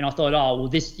Saturday, and I thought, I'll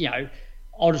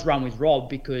just run with Rob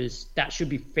because that should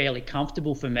be fairly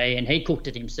comfortable for me. And he cooked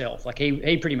it himself. Like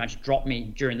he pretty much dropped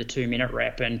me during the 2 minute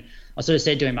rep. And I sort of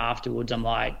said to him afterwards, I'm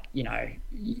like,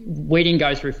 we didn't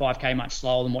go through 5K much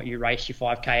slower than what you raced your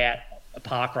 5K at a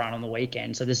park run on the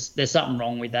weekend. So there's something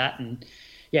wrong with that. And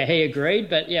yeah, he agreed.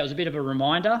 But yeah, it was a bit of a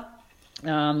reminder.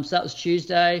 So that was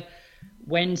Tuesday.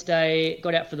 Wednesday,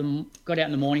 got out in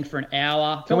the morning for an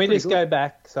hour. Can we just go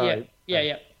back? Sorry.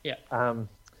 Yeah.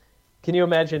 Can you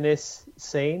imagine this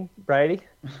scene, Brady?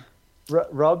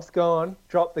 Rob's gone,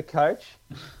 dropped the coach.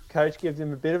 Coach gives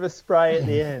him a bit of a spray at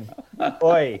the end.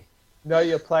 Oi, know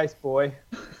your place, boy.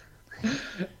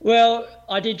 Well,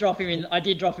 I did drop him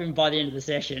by the end of the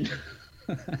session.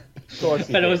 Of course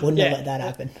you Wouldn't have let that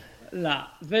happen. Nah,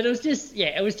 but it was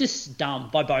just dumb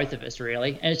by both of us,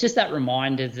 really. And it's just that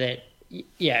reminder that,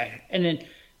 and then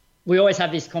we always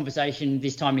have this conversation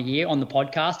this time of year on the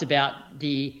podcast about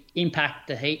the impact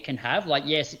the heat can have. Like,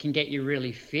 yes, it can get you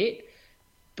really fit,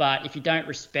 but if you don't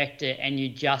respect it and you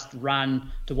just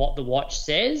run to what the watch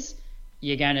says,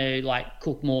 you're going to like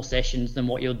cook more sessions than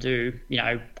what you'll do,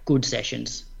 good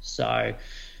sessions. So,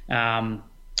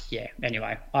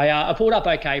 anyway, I pulled up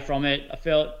okay from it. I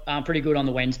felt pretty good on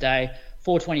the Wednesday,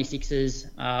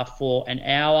 426s for an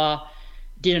hour.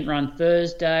 Didn't run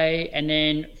Thursday, and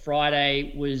then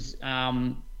Friday was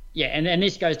and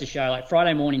this goes to show, like,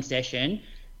 Friday morning session,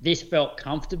 this felt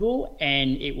comfortable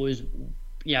and it was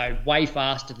way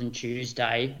faster than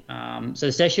Tuesday. So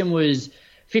the session was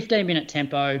 15-minute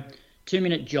tempo, 2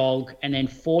 minute jog, and then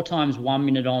 4 times 1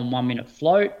 minute on, 1 minute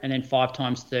float, and then 5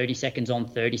 times 30 seconds on,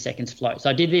 30 seconds float.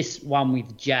 So I did this one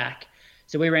with Jack.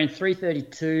 So we ran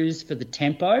 332s for the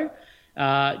tempo,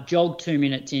 jogged 2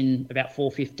 minutes in about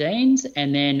 4:15s,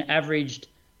 and then averaged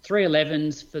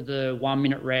 311s for the 1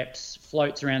 minute reps,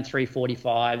 floats around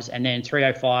 345s, and then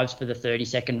 305s for the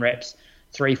 30-second reps,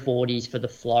 340s for the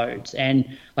floats.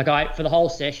 And for the whole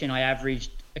session, I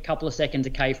averaged a couple of seconds a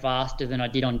K faster than I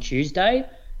did on Tuesday,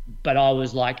 but I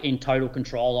was like in total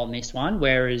control on this one.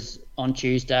 Whereas on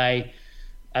Tuesday,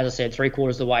 as I said, 3/4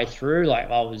 of the way through, like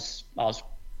I was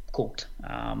cooked.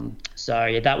 So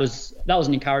yeah, that was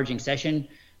an encouraging session,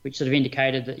 which sort of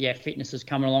indicated that fitness is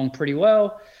coming along pretty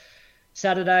well.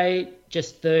 Saturday,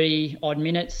 just 30 odd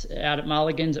minutes out at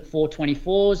Mulligan's at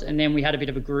 4:24s, and then we had a bit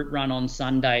of a group run on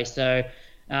Sunday. So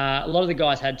a lot of the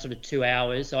guys had sort of 2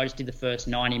 hours, so I just did the first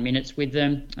 90 minutes with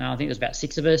them. I think there was about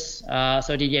 6 of us.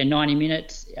 So I did 90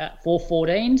 minutes at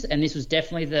 4:14s, and this was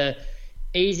definitely the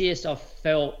easiest I've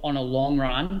felt on a long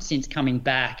run since coming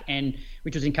back, and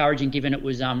which was encouraging given it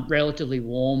was relatively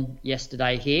warm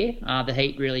yesterday here. The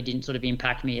heat really didn't sort of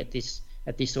impact me at this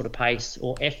sort of pace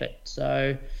or effort.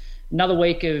 So another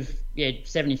week of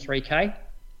 73k.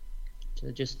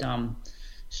 So just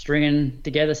stringing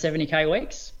together 70k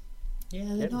weeks. Yeah,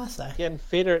 they're nice though. Getting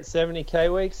fitter at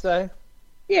 70k weeks though.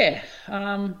 Yeah,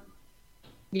 I'll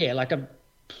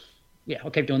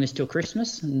keep doing this till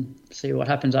Christmas and see what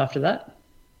happens after that.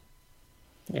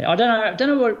 Yeah, I don't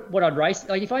know what I'd race.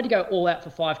 Like if I had to go all out for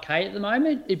 5k at the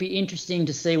moment, it'd be interesting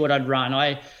to see what I'd run.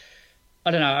 I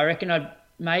don't know. I reckon I'd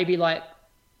maybe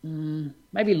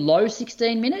low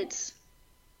 16 minutes.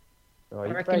 Oh,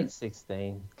 you reckon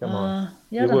 16. Come on.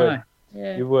 Yeah, I don't know.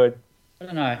 Yeah, you would. I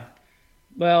don't know.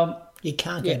 Well, you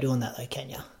can't go doing that though, can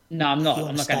you? No, I'm not. You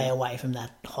want I'm to not stay gonna... away from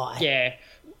that high.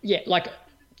 Yeah. Like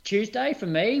Tuesday for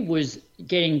me was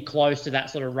getting close to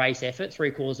that sort of race effort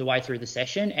 3/4 of the way through the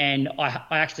session, and I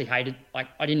actually hated. Like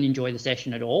I didn't enjoy the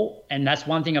session at all, and that's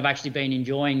one thing I've actually been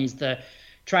enjoying is the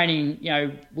training,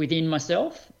 within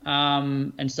myself.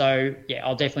 And so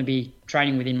I'll definitely be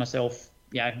training within myself,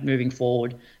 moving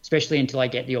forward, especially until I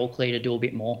get the all clear to do a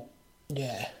bit more.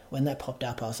 Yeah, when that popped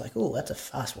up, I was like, "Oh, that's a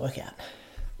fast workout."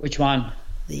 Which one?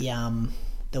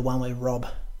 The one with Rob.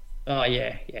 Oh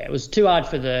yeah. It was too hard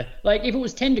for if it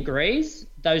was 10 degrees,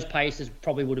 those paces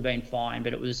probably would have been fine,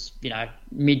 but it was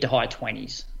mid to high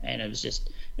 20s, and it was just,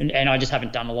 and I just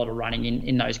haven't done a lot of running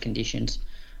in those conditions.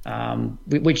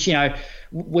 Which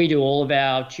we do all of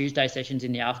our Tuesday sessions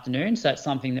in the afternoon, so that's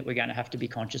something that we're going to have to be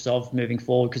conscious of moving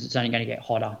forward because it's only going to get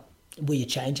hotter. Will you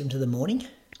change them to the morning?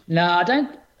 No, I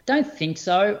don't think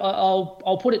so.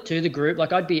 I'll put it to the group.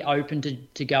 Like I'd be open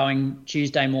to going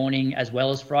Tuesday morning as well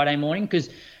as Friday morning, because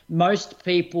most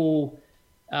people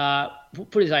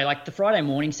put it this way, like the Friday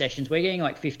morning sessions, we're getting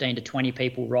like 15 to 20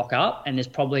 people rock up, and there's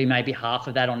probably maybe half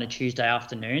of that on a Tuesday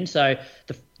afternoon. So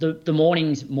the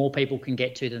mornings more people can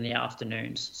get to than the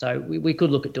afternoons. So we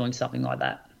could look at doing something like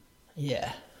that.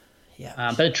 Yeah.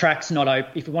 But the track's not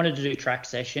open. If we wanted to do track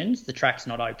sessions, the track's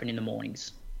not open in the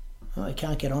mornings. Oh, you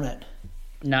can't get on it?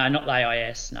 No, not the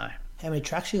AIS, no. How many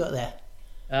tracks you got there?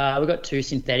 We've got 2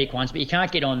 synthetic ones, but you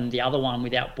can't get on the other one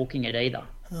without booking it either.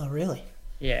 Oh, really?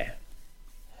 Yeah.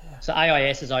 So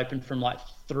AIS is open from like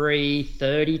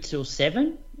 3:30 till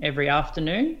 7 every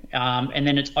afternoon, and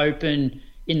then it's open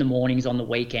in the mornings on the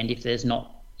weekend if there's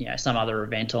not some other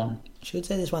event on. Should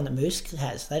say there's one that Moose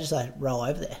has. They just roll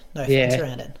over there, no fence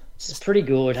around it. It's pretty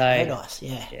good, hey. Paradise,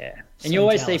 yeah. And so you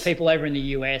always see people over in the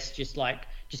US just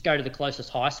go to the closest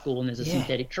high school and there's a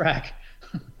synthetic track.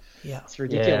 Yeah, it's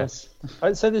ridiculous.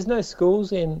 Yeah. So there's no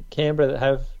schools in Canberra that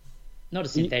have not a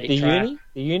synthetic track.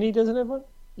 The uni doesn't have one?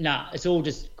 No, it's all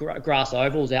just grass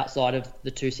ovals outside of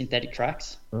the 2 synthetic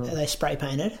tracks. Are they spray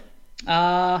painted?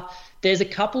 There's a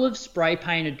couple of spray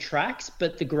painted tracks,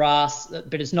 but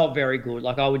it's not very good.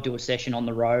 Like I would do a session on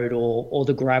the road or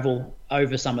the gravel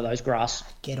over some of those grass.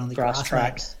 Get on the grass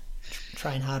tracks. Mate.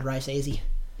 Train hard, race easy.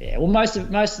 Yeah, well, most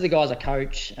of the guys I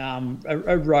coach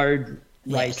are road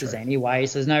racers anyway,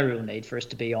 so there's no real need for us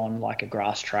to be on like a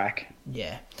grass track.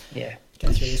 Yeah. Yeah.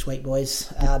 Go through this week,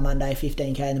 boys. Monday,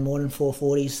 15k in the morning,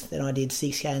 440s. Then I did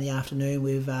 6k in the afternoon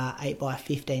with 8 by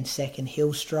 15 second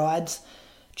hill strides.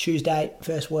 Tuesday,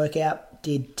 first workout,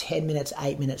 did 10 minutes,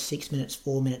 8 minutes, 6 minutes,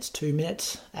 4 minutes, 2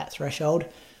 minutes at threshold.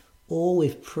 All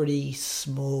with pretty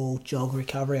small jog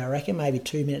recovery, I reckon. Maybe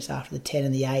 2 minutes after the 10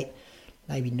 and the 8.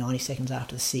 Maybe 90 seconds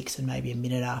after the 6 and maybe a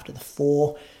minute after the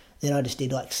 4. Then I just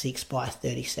did like 6 by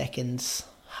 30 seconds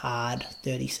hard,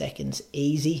 30 seconds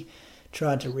easy.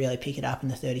 Tried to really pick it up in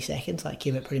the 30 seconds, like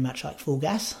give it pretty much like full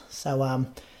gas. So, a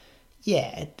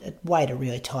way to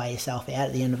really tire yourself out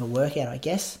at the end of a workout, I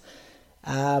guess.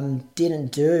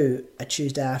 Didn't do a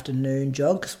Tuesday afternoon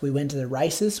jog because we went to the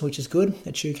races, which is good.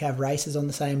 The Chukav races on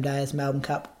the same day as Melbourne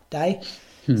Cup Day.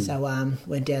 So,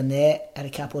 went down there, had a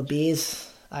couple of beers.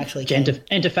 I actually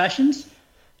Enter Fashions?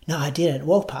 No, I didn't.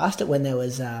 Walked past it when there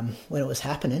was when it was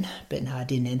happening, but no, I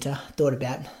didn't enter. Thought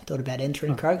about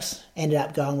entering Croaks. Ended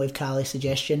up going with Carly's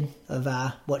suggestion of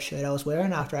what shirt I was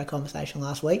wearing after our conversation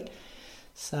last week.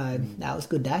 So that was a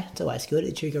good day. It's always good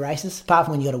at Chuka races, apart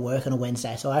from when you got to work on a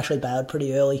Wednesday. So I actually bailed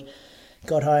pretty early.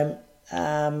 Got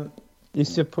home. You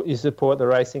support the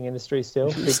racing industry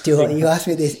still? Still, you ask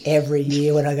me this every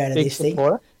year when I go to this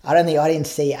supporter? thing. I didn't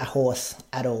see a horse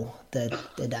at all the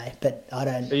day, but I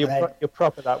don't. So you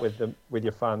prop it up with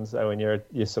your funds though, and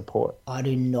your support. I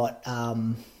do not.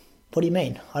 What do you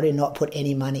mean? I do not put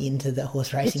any money into the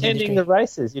horse racing industry. Attending the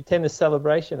races, you attend a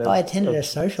celebration. I attended a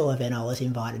social event I was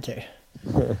invited to,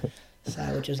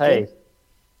 which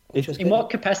was good. In what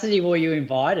capacity were you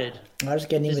invited? I just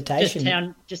get an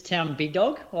invitation. Just town big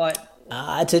dog, like.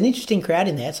 It's an interesting crowd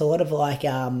in there. It's a lot of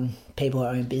people who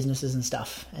own businesses and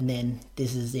stuff. And then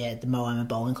this is the Moama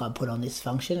Bowling Club put on this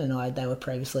function, and they were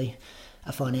previously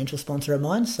a financial sponsor of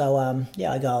mine. So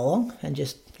I go along and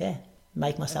just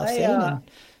make myself seen and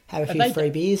have a few free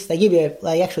beers.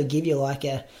 They actually give you like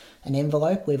an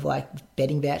envelope with like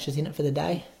betting vouchers in it for the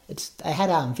day. They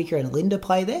had Vicar and Linda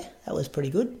play there. That was pretty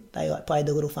good. They played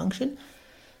the little function.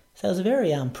 So it was a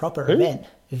very proper event.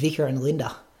 Vicar and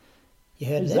Linda. You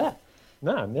heard of that?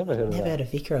 No, I've never heard of that. Never heard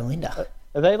of Vicar and Linda.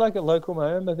 Are they like a local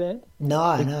Moama band?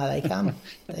 No, they come.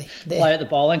 They play at the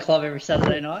bowling club every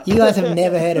Saturday night. You guys have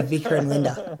never heard of Vicar and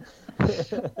Linda.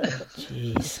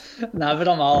 Jeez. No, but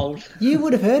I'm old. You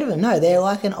would have heard of them. No, they're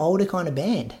like an older kind of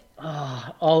band.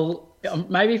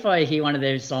 Maybe if I hear one of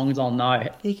their songs, I'll know.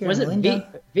 Vicar and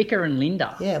Linda. Vicar and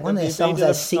Linda. Yeah, one of their songs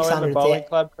has 600,000.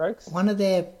 One of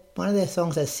their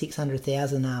songs has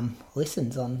 600,000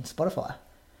 listens on Spotify.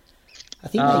 I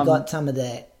think they got some of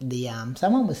the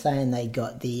someone was saying they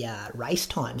got the race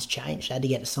times changed. They had to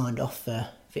get it signed off for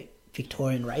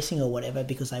Victorian racing or whatever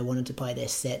because they wanted to play their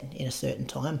set in a certain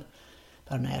time.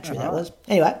 I don't know how true that was.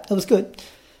 Anyway, it was good.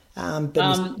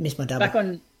 But missed my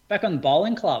double. Back on the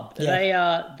bowling club. Do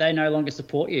they no longer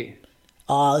support you?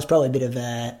 Oh, it's probably a bit of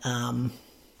a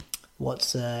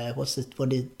what's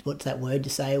that word you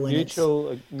say when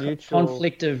mutual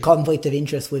conflict of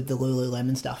interest with the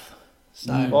Lululemon stuff.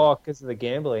 So, because of the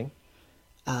gambling?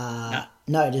 No,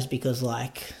 just because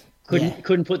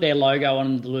couldn't put their logo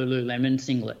on the Lululemon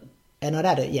singlet. And I'd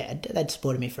had it, they'd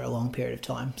supported me for a long period of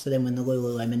time. So then when the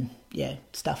Lululemon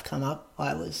stuff come up,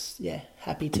 I was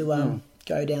happy to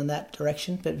go down that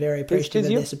direction, but very appreciative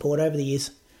of their support over the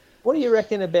years. What do you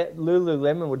reckon about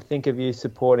Lululemon would think of you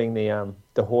supporting the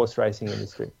horse racing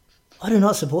industry? I do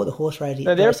not support the horse racing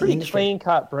industry. No, they're a pretty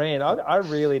clean-cut brand. I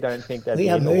really don't think that. We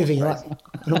are moving on.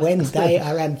 On Wednesday,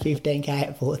 I ran 15k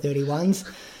at 4:31s.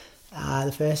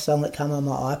 The first song that came on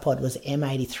my iPod was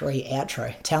M83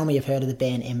 Outro. Tell me you've heard of the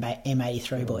band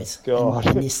M83, boys. God.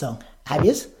 And this song. Have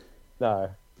you? No.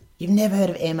 You've never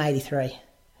heard of M83?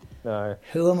 No.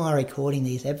 Who am I recording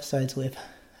these episodes with?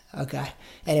 Okay.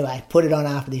 Anyway, put it on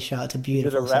after this show. It's a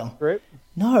beautiful song. Is it a rap group?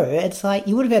 No, it's like,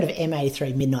 you would have heard of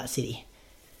M83 Midnight City.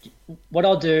 What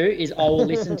I'll do is I will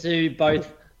listen to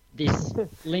both this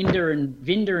Linda and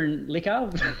Vinda and Liquor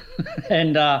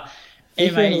and M83.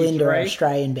 And Linda are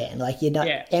Australian band.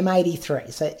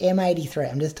 M83. So M83.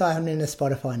 I'm just typing into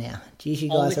Spotify now. Geez, you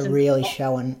guys are really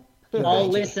showing. I'll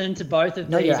listen to both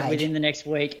of these within the next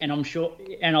week, and I'm sure,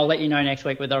 and I'll let you know next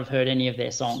week whether I've heard any of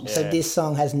their songs. Yeah. So this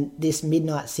song has this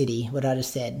Midnight City. What I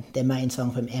just said, their main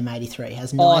song from M83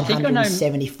 has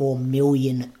 974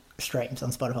 million streams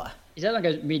on Spotify. Is that like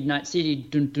a Midnight City?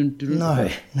 Dun, dun, dun, no,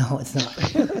 it's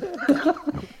not.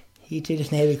 You two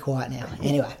just need to be quiet now.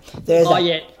 Anyway, Thursday. Oh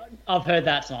yeah, I've heard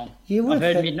that song.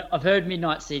 I've heard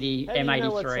Midnight City. How do M83. you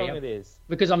know what song it is?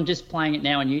 Because I'm just playing it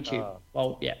now on YouTube. Oh.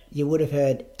 Well, yeah. You would have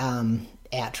heard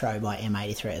Outro by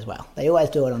M83 as well. They always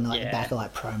do it on the back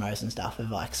of promos and stuff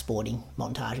of sporting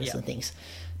montages and things.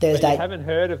 Thursday. But you haven't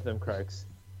heard of them, Croaks?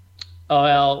 Oh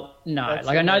well, no.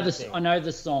 I know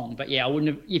the song, but I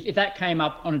wouldn't have. If that came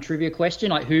up on a trivia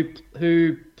question,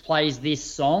 who plays this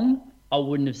song, I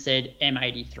wouldn't have said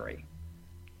M83.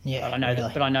 Yeah,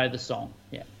 but I know the song.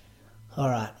 Yeah. All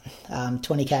right,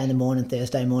 20k in the morning,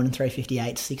 Thursday morning,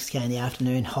 3:58, 6k in the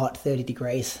afternoon, hot, 30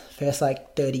 degrees. First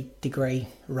 30-degree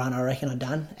run I reckon I've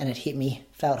done, and it hit me,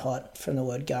 felt hot from the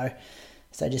word go,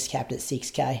 so I just capped at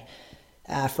 6k.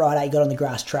 Friday, got on the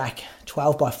grass track,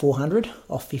 12 by 400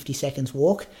 off 50 seconds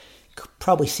walk.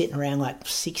 Probably sitting around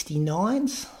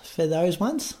 69s for those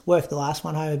ones. Worked the last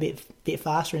one home a bit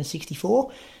faster in 64.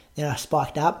 Then I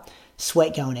spiked up,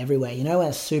 sweat going everywhere. You know when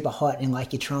it's super hot and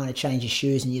you're trying to change your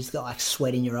shoes and you just got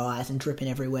sweat in your eyes and dripping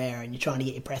everywhere and you're trying to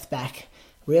get your breath back.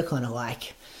 Real kind of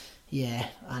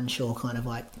unsure kind of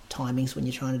timings when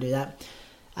you're trying to do that.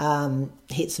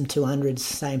 Hit some 200s,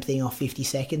 same thing off 50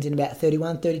 seconds in about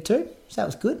 31, 32. So that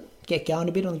was good. Get going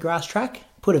a bit on the grass track.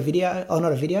 Put a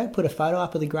photo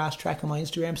up of the grass track on my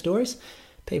Instagram stories.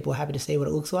 People were happy to see what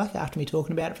it looks like after me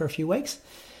talking about it for a few weeks.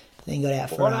 Then got out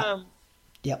for...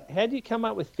 Yep. How do you come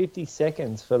up with 50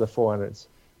 seconds for the 400s?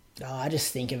 Oh, I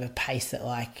just think of a pace that,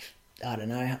 like, I don't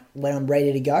know, when I'm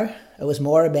ready to go. It was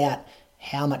more about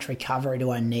how much recovery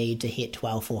do I need to hit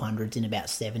 12 400s in about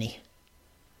 70.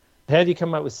 How do you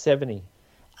come up with 70?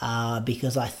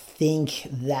 Because I think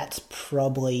that's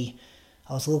probably...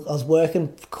 I was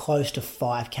working close to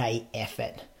 5K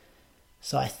effort.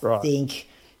 So I think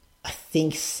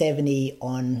 70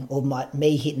 on... Or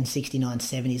me hitting 69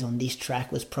 70s on this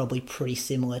track was probably pretty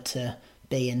similar to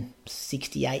being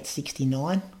 68,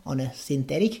 69 on a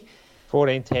synthetic.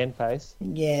 14:10 pace?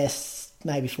 Yes,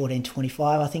 maybe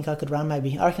 14:25 I think I could run. I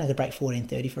reckon I could break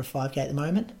 14:30 for a 5K at the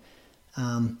moment.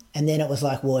 And then it was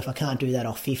like, well, if I can't do that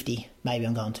off 50, maybe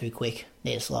I'm going too quick.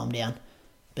 Need to slow them down.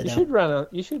 But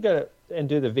you should go and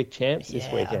do the Vic Champs this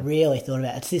weekend. I really thought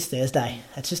about it. It's this Thursday.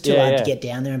 It's just too hard to get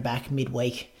down there and back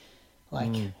midweek.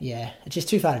 It's just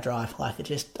too far to drive.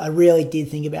 I really did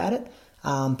think about it.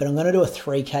 But I'm going to do a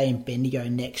 3K in Bendigo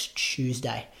next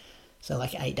Tuesday. So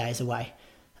like 8 days away.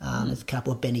 There's a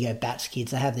couple of Bendigo Bats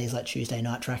kids. They have these like Tuesday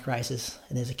night track races.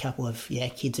 And there's a couple of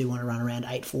kids who want to run around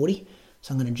 8:40.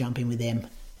 So I'm going to jump in with them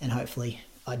and hopefully,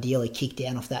 ideally, kick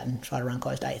down off that and try to run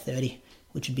close to 8:30,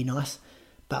 which would be nice.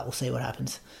 But we'll see what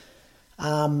happens.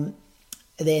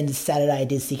 Then Saturday I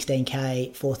did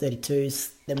 16K,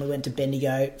 4:32s. Then we went to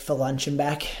Bendigo for lunch and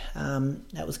back.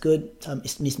 That was good. So I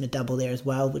missed my double there as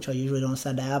well, which I usually do on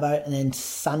Sunday Arvo. And then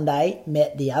Sunday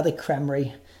met the other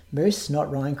Cranberry Moose,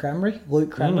 not Ryan Cranberry,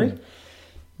 Luke Cranberry.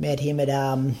 Met him at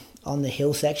on the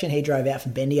hill section. He drove out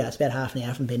from Bendigo. It's about half an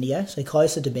hour from Bendigo, so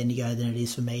closer to Bendigo than it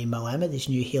is for me in Moama, this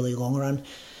new hilly long run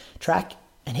track.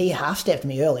 And he half-stepped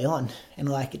me early on, and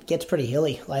like it gets pretty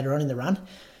hilly later on in the run.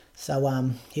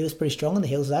 So he was pretty strong on the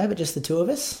hills though, but just the two of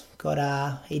us.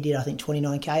 He did I think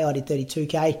 29K, I did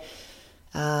 32K.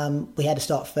 We had to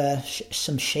stop for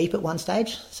some sheep at one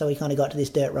stage, so we kind of got to this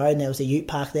dirt road and there was a ute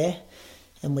park there,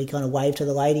 and we kind of waved to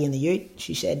the lady in the ute.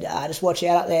 She said, just watch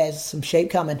out up there, there's some sheep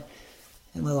coming.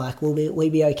 And we're like, will we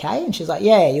be okay? And she's like,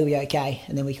 yeah, you'll be okay.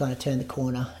 And then we kind of turned the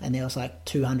corner and there was like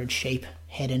 200 sheep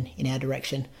heading in our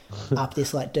direction up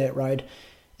this like dirt road.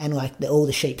 And like all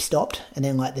the sheep stopped, and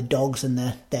then like the dogs and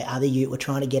the other ute were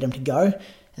trying to get them to go,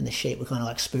 and the sheep were kind of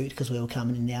like spooked because we were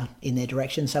coming in their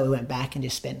direction. So we went back and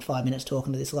just spent 5 minutes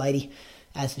talking to this lady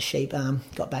as the sheep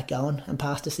got back going and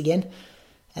passed us again.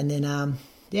 And then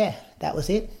that was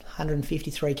it.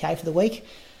 153K for the week,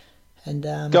 and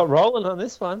got rolling on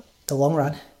this one. The long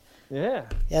run. Yeah,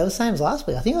 it was the same as last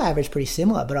week. I think I averaged pretty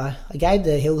similar, but I gave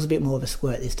the hills a bit more of a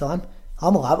squirt this time.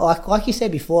 I'm alive. Like you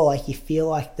said before, like you feel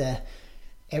like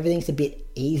everything's a bit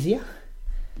easier.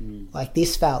 Like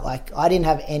this felt like I didn't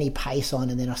have any pace on,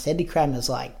 and then I said to Cram, I was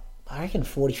like, I reckon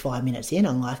 45 minutes in,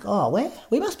 I'm like, oh,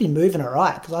 we must be moving all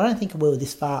right, because I don't think I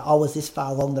was this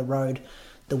far along the road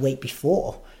the week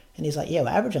before. And he's like, yeah, we're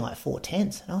averaging like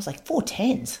 4:10s. And I was like,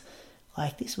 4:10s?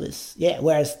 Like this was,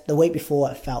 whereas the week before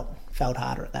it felt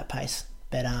harder at that pace.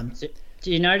 But so,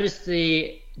 do you notice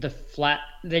the flat,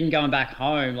 then going back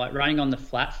home, like running on the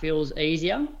flat feels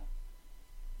easier?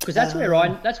 Because that's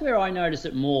where I notice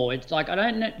it more. It's like I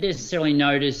don't necessarily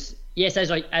notice. Yes, as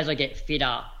I get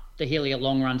fitter, the hilly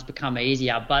long runs become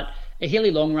easier. But a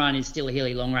hilly long run is still a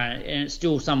hilly long run, and it's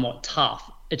still somewhat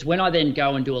tough. It's when I then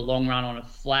go and do a long run on a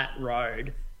flat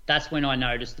road, that's when I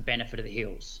notice the benefit of the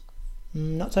hills.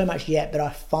 Not so much yet, but I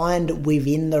find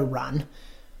within the run,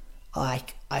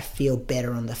 like I feel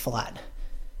better on the flat.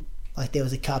 Like there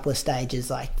was a couple of stages,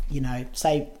 like, you know,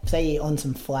 say you're on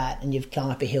some flat and you've come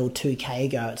up a hill 2K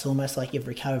ago, it's almost like you've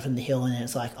recovered from the hill and then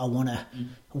it's like, I want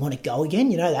to go again.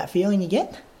 You know that feeling you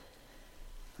get?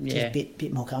 Yeah. Just a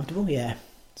bit more comfortable, yeah.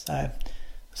 So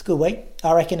it's a good week.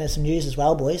 I reckon there's some news as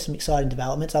well, boys, some exciting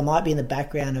developments. I might be in the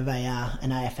background of an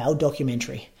AFL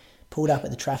documentary. Pulled up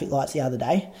at the traffic lights the other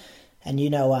day. And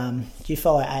you know, do you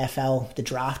follow AFL, the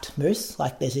draft, Moose?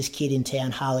 Like there's this kid in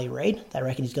town, Harley Reid. They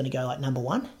reckon he's going to go like number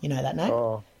 1. You know that name?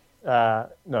 Oh,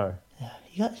 no.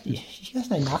 You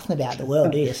guys know nothing about the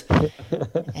world, do you?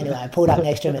 Anyway, I pulled up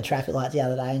next to him at traffic lights the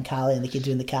other day, and Carly and the kids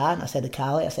were in the car. And I said to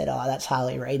Carly, oh, that's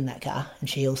Harley Reid in that car. And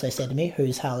she also said to me,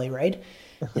 who's Harley Reid?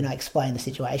 And I explained the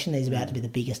situation. He's about to be the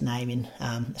biggest name in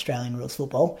Australian rules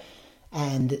football.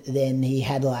 And then he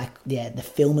had the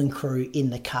filming crew in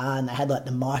the car, and they had like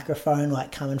the microphone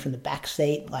like coming from the back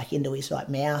seat like into his like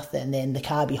mouth, and then the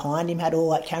car behind him had all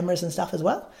like cameras and stuff as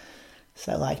well.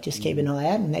 So like just keep an eye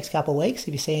out in the next couple of weeks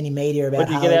if you see any media about. Would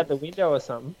you get out the window or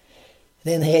something?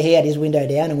 Then he had his window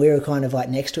down, and we were kind of like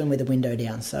next to him with the window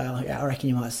down. So I reckon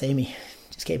you might see me.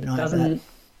 Just keep an eye on that.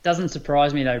 Doesn't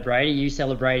surprise me though, Brady. You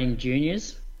celebrating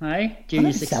juniors, hey?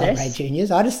 Junior success. Celebrate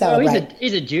juniors. I just celebrate.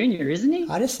 He's a junior, isn't he?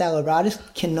 I just celebrate. I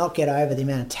just cannot get over the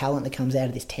amount of talent that comes out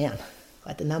of this town.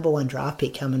 Like the number one draft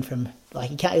pick coming from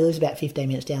he lives about 15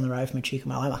 minutes down the road from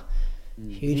Chukwuemeka.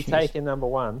 Huge. He's taking number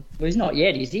one. Well, he's not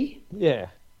yet, is he? Yeah.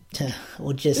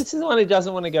 This is the one who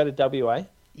doesn't want to go to WA.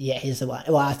 Yeah, he's the one.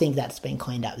 Well, I think that's been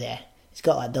cleaned up there. He's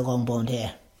got like the long blonde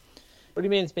hair. What do you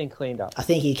mean it's been cleaned up? I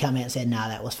think he come out and said, "Nah,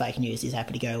 that was fake news. He's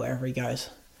happy to go wherever he goes."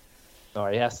 Oh,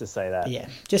 he has to say that. Yeah,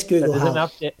 just Google him.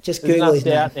 Just Google enough his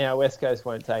doubt now. West Coast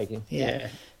won't take him. Yeah,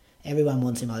 everyone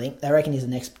wants him. I think they reckon he's the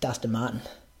next Dustin Martin.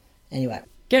 Anyway,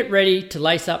 get ready to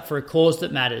lace up for a cause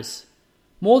that matters.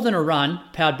 More Than a Run,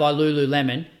 powered by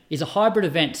Lululemon, is a hybrid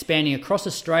event spanning across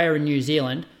Australia and New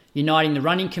Zealand, uniting the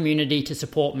running community to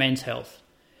support men's health.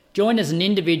 Join as an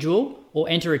individual or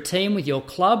enter a team with your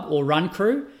club or run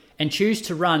crew and choose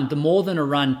to run the More Than a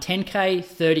Run 10K,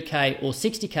 30K or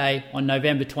 60K on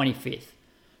November 25th.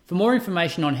 For more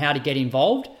information on how to get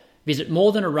involved, visit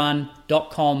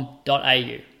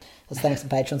morethanarun.com.au. Let's thanks to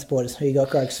Patreon supporters. Who you got,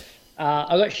 Grogs?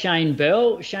 I got Shane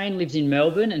Bell. Shane lives in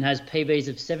Melbourne and has PBs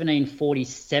of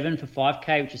 17:47 for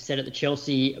 5K, which is set at the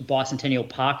Chelsea Bicentennial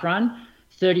Park Run.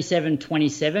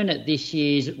 37:27 at this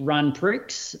year's Run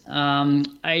Pricks.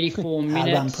 84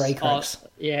 minutes. Run Pre-Cricks.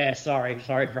 Sorry,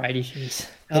 Brady. Jeez.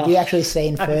 Have you actually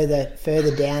seen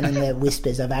further down in the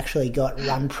whispers? I've actually got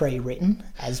Run Pre written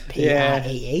as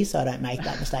PREE, so I don't make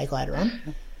that mistake later on.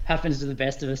 Happens to the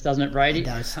best of us, doesn't it, Brady? It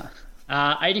does.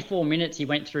 84 minutes. He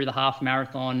went through the half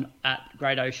marathon at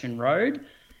Great Ocean Road,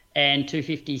 and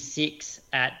 2:56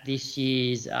 at this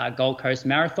year's Gold Coast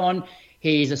Marathon.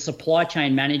 He's a supply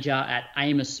chain manager at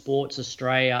Amos Sports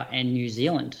Australia and New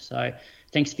Zealand. So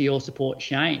thanks for your support,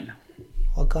 Shane.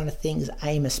 What kind of things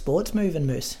Amos Sports moving,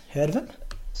 Moose? Heard of him?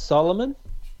 Solomon.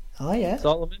 Oh, yeah.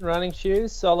 Solomon running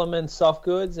shoes, Solomon soft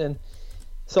goods, and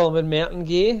Solomon mountain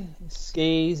gear,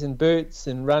 skis and boots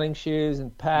and running shoes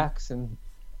and packs, and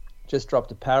just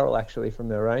dropped apparel actually from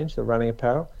their range, the running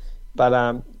apparel.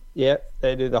 But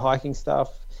they do the hiking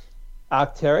stuff.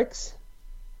 Arc'teryx.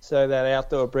 So that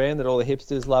outdoor brand that all the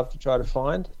hipsters love to try to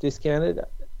find, discounted,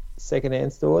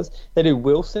 second-hand stores. They do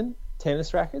Wilson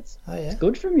tennis rackets. Oh, yeah. It's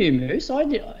good from you, Moose.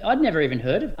 I'd never even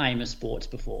heard of Amos Sports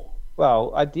before.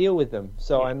 Well, I deal with them,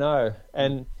 so I know.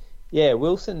 And,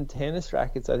 Wilson tennis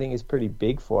rackets I think is pretty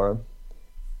big for them.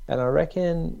 And I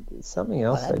reckon something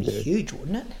else that'd they be do. Huge,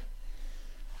 wouldn't it?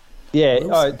 Yeah,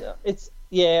 Wilson. it's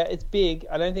big.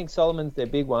 I don't think Solomon's their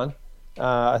big one.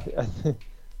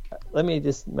 Let me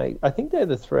just I think they're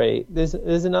the three. There's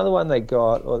another one they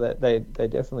got, or that they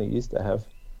definitely used to have.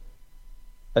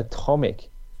 Atomic.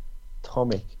 Oh,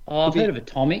 I've heard of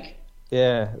Atomic.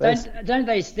 Yeah. Don't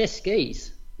they? They're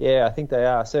skis. Yeah, I think they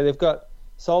are. So they've got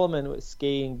Solomon with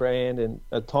skiing brand, and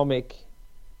Atomic,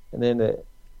 and then the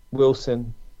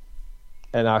Wilson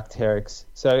and Arc'teryx.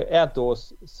 So outdoor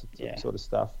sort of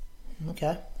stuff.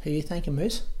 Okay. Who are you thinking,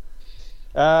 Moose?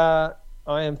 I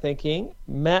am thinking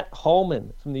Matt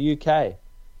Holman from the UK.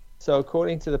 So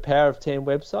according to the Power of 10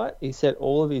 website, he set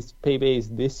all of his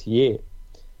PBs this year.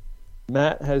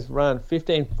 Matt has run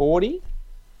 15:40,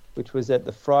 which was at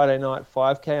the Friday night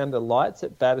 5K under lights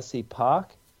at Battersea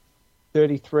Park,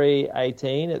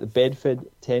 33:18 at the Bedford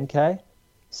 10K,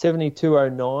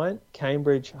 72:09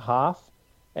 Cambridge half,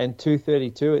 and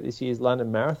 2:32 at this year's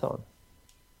London Marathon.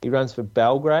 He runs for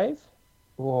Belgrave.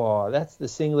 Whoa, that's the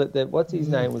singlet that, what's his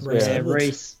name was wearing?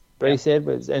 Reese. Reese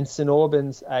Edwards. And St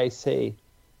Albans AC,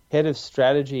 head of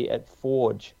strategy at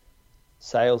Forge,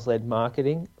 sales-led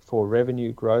marketing for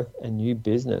revenue growth and new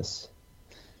business.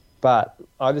 But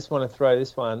I just want to throw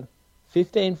this one,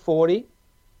 15:40,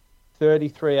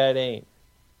 33:18,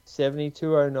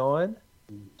 72:09,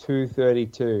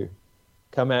 2:32.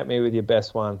 Come at me with your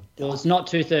best one. Well, it's not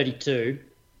 2:32.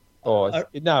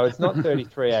 No, it's not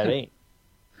 33:18.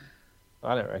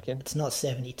 I don't reckon. It's not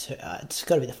 72. It's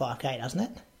got to be the 5K, doesn't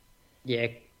it? Yeah.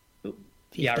 I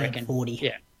reckon. 40.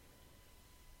 Yeah.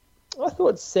 I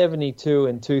thought 72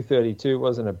 and 2:32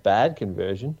 wasn't a bad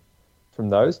conversion from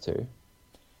those two.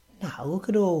 No, look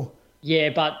at all. Yeah,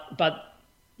 but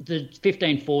the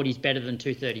 15:40 is better than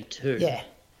 2:32. Yeah.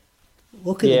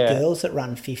 Look at the girls that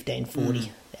run 15:40.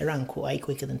 They run way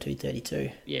quicker than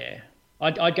 2:32. Yeah.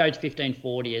 I'd go to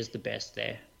 15:40 as the best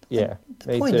there. Yeah,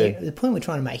 the point we're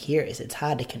trying to make here is it's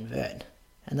hard to convert,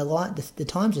 and the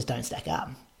times just don't stack up.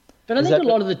 But I think a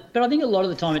lot of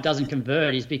the time it doesn't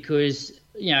convert is because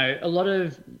a lot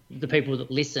of the people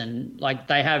that listen, like,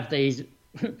 they have these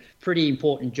pretty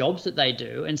important jobs that they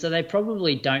do, and so they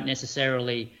probably don't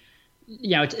necessarily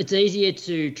it's easier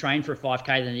to train for a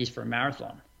 5K than it is for a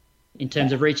marathon in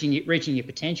terms of reaching your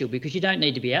potential, because you don't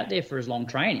need to be out there for as long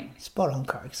training. Spot on,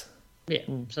 Croaks. Yeah,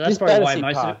 so that's probably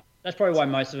why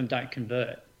most of them don't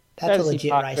convert. That's a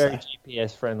legit race. Very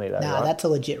GPS friendly though. No, right? that's a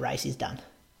legit race he's done.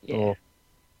 Yeah. Or,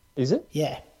 is it?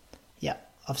 Yeah.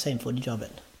 I've seen footage of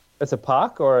it. It's a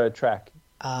park or a track?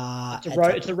 It's a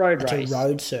road race. It's a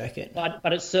road circuit.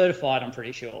 But it's certified, I'm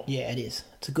pretty sure. Yeah, it is.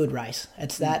 It's a good race.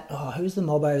 It's that. Who's the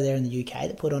mob over there in the UK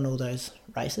that put on all those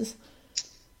races?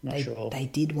 Not sure. They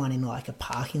did one in like a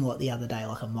parking lot the other day,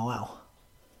 like a mile.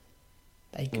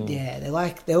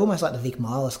 They're almost like the Vic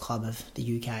Milers Club of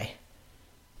the UK.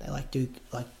 They do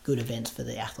good events for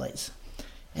the athletes.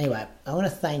 Anyway, I want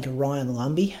to thank Ryan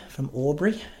Lumby from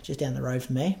Albury, just down the road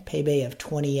from me. PB of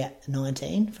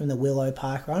 2019 from the Willow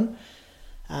Park Run.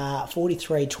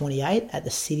 43.28 at the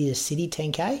City to City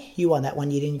 10K. You won that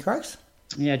one, you didn't, Croaks?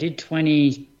 Yeah, I did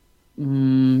 20.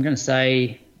 I'm going to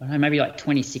say, I don't know, maybe like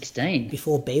 2016.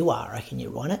 Before Biwa, I reckon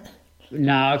you won it.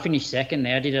 No, I finished second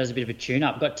there. I did it as a bit of a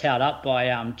tune-up. Got towed up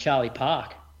by Charlie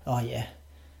Park. Oh, yeah.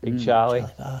 Big Charlie.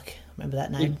 Charlie Park. Remember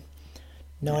that name?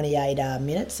 98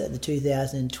 minutes at the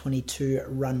 2022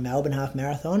 Run Melbourne Half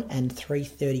Marathon and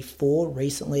 3:34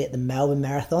 recently at the Melbourne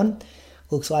Marathon.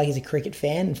 Looks like he's a cricket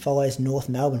fan and follows North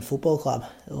Melbourne Football Club.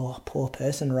 Oh, poor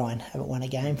person, Ryan. Haven't won a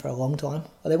game for a long time.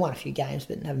 Well, they won a few games,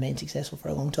 but haven't been successful for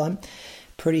a long time.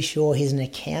 Pretty sure he's an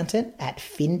accountant at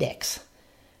Findex.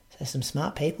 So some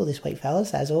smart people this week,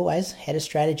 fellas. As always, head of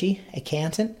strategy,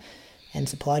 accountant, and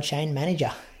supply chain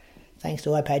manager. Thanks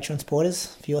to our Patreon supporters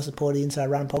for your support of the Inside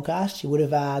Run podcast. You would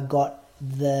have got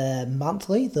the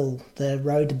monthly, the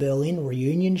Road to Berlin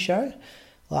reunion show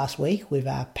last week with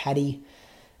Paddy,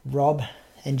 Rob,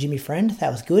 and Jimmy Friend.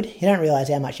 That was good. You don't realise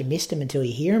how much you missed him until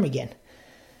you hear him again.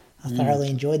 I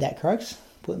thoroughly enjoyed that, Croaks.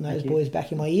 Putting those boys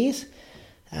back in my ears.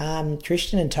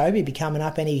 Christian and Toby be coming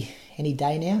up any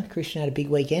day now. Christian had a big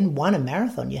weekend. Won a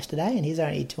marathon yesterday, and he's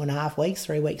only 2.5 weeks,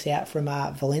 3 weeks out from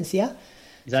Valencia.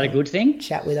 Is that a good thing?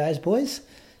 Chat with those boys.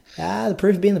 The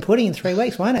proof will be in the pudding in 3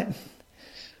 weeks, won't it?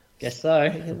 Guess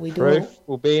so. Proof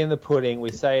will be in the pudding.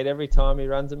 We say it every time he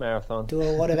runs a marathon. Do a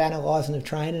lot of analysing of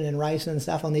training and racing and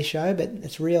stuff on this show, but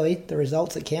it's really the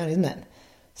results that count, isn't it?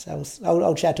 So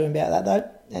I'll chat to him about that, though.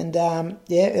 And,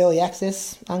 early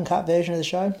access, uncut version of the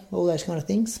show, all those kind of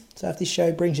things. So if this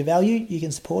show brings you value, you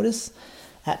can support us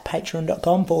at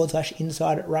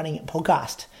patreon.com/Inside Running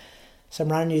Podcast. Some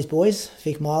running news, boys.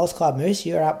 Vic Miles Club Moose,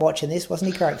 you were up watching this,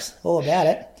 wasn't he, Croaks? All about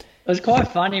it. It was quite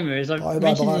funny, Moose. I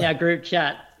mentioned in our group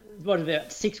chat,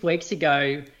 about 6 weeks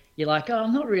ago, you're like, oh,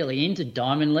 I'm not really into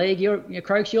Diamond League. You're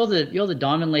Croaks, you're the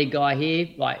Diamond League guy here,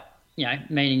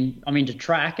 meaning I'm into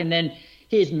track. And then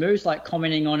here's Moose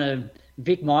commenting on a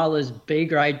Vic Milers B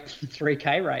grade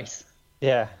 3K race.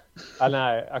 Yeah, I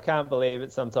know. I can't believe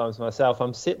it sometimes myself.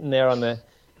 I'm sitting there on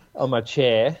my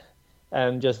chair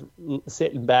and just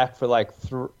sitting back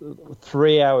for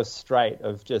 3 hours straight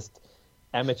of just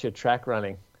amateur track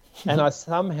running. And I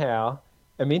somehow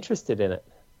am interested in it.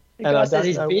 The guy says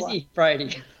he's busy,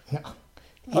 Brady.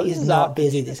 He is not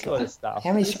busy, this guy.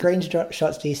 How many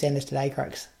screenshots do you send us today,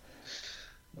 Croaks?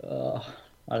 I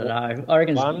don't know. I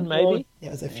reckon one, maybe? Yeah,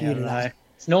 it was a few today.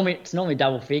 It's normally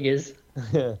double figures.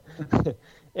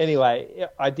 Anyway,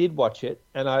 I did watch it,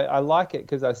 and I like it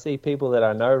because I see people that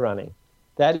I know running.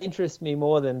 That interests me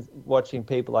more than watching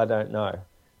people I don't know.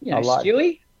 You know,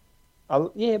 Stewie? I do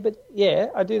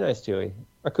know Stewie.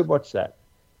 I could watch that.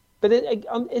 But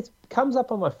it comes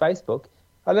up on my Facebook.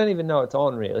 I don't even know it's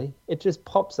on, really. It just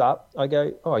pops up. I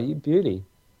go, oh, you beauty.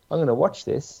 I'm going to watch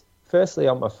this. Firstly,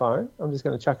 on my phone. I'm just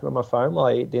going to chuck it on my phone while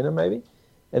I eat dinner, maybe.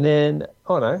 And then,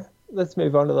 oh, no, let's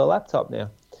move on to the laptop now.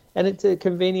 And it's a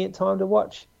convenient time to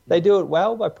watch. They do it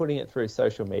well by putting it through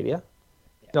social media.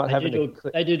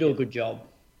 They do do a good job.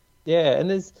 Yeah, and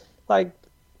there's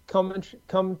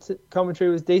commentary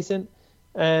was decent,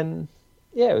 and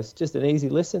yeah, it was just an easy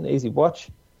listen, easy watch.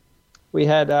 We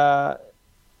had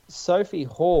Sophie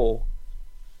Hall.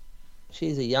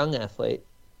 She's a young athlete.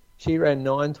 She ran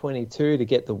 9:22 to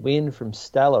get the win from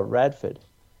Stella Radford,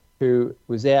 who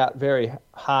was out very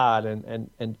hard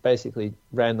and basically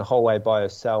ran the whole way by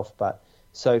herself, but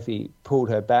Sophie pulled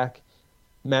her back.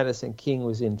 Madison King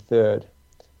was in third.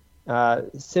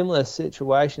 Similar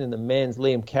situation in the men's.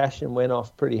 Liam Cashin went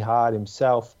off pretty hard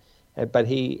himself, but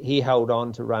he held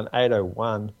on to run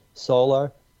 8:01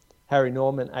 solo. Harry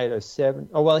Norman 8:07.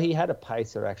 Oh, well, he had a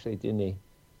pacer actually, didn't he,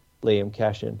 Liam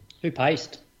Cashin? Who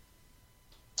paced?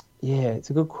 Yeah, it's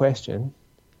a good question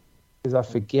because I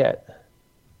forget.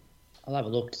 I'll have a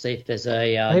look to see if there's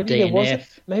a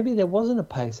DNF. Maybe there wasn't a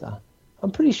pacer.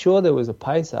 I'm pretty sure there was a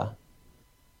pacer.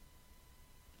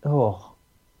 Oh,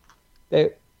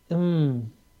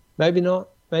 Maybe not.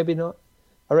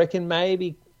 I reckon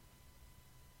maybe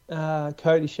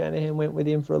Cody Shanahan went with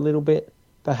him for a little bit,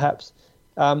 perhaps.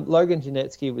 Logan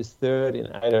Janetsky was third in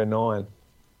 8:09.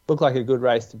 Looked like a good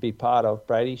race to be part of,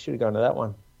 Brady. Should have gone to that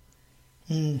one.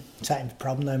 Same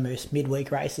problem though, Moose.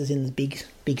 Midweek races in the big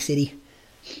city.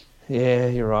 Yeah,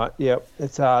 you're right. Yep,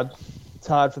 it's hard. It's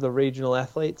hard for the regional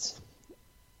athletes.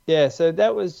 Yeah, so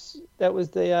that was the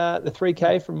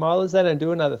 3K from milers. They don't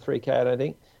do another 3K, I don't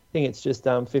think. I think it's just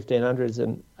 1500s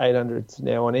and 800s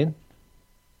now on in.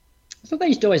 I thought they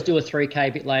used to always do a 3K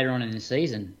a bit later on in the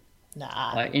season.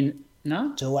 Nah.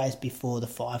 No? It's always before the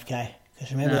 5K.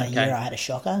 Because remember that year I had a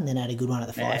shocker and then I had a good one at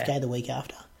the 5K the week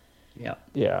after. Yeah.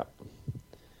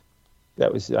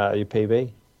 That was your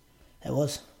PB. That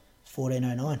was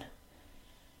 14:09.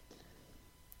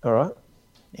 All right.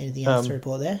 Anything else to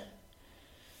report there?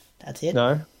 That's it?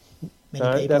 No.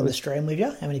 Many people on the stream with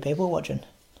you? How many people are watching?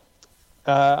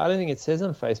 I don't think it says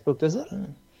on Facebook, does it?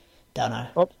 Don't know.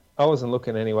 Oh, I wasn't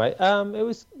looking anyway. It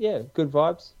was, good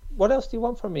vibes. What else do you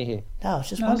want from me here? No, I was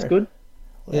just wondering. That's good.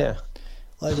 Well, yeah.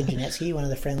 Logan Janetsky, one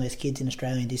of the friendliest kids in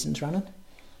Australian distance running.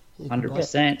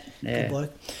 100%. Yeah. Good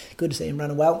bloke. Good to see him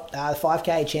running well. The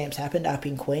 5K champs happened up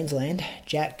in Queensland.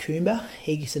 Jack Coomber,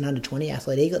 he's an under-20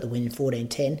 athlete. He got the win in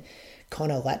 14:10.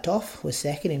 Connor Latoff was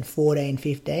second in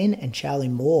 14:15. And Charlie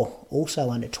Moore,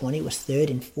 also under-20, was third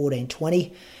in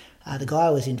 14:20. The guy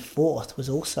who was in fourth was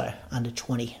also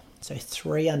under-20. So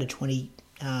 3 under-20,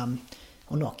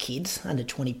 not kids,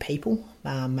 under-20 people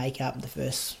make up the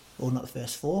first, or not the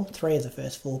first 4, 3 of the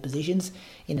first 4 positions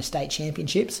in the state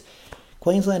championships.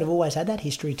 Queensland have always had that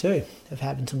history too, of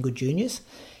having some good juniors.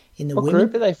 What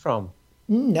group are they from?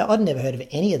 No, I'd never heard of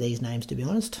any of these names, to be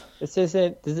honest. It says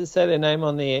that. Does it say their name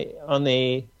on the?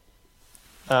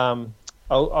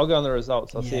 I'll go on the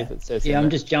results. I'll see if it says. Yeah, I'm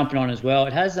just jumping on as well.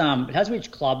 It has which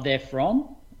club they're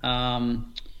from.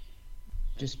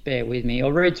 Just bear with me.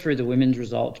 I'll read through the women's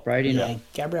results, Brady. Yeah,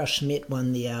 Gabrielle Schmidt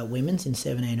won the women's in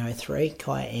 17:03.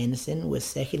 Kaya Anderson was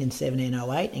second in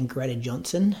 17:08, and Greta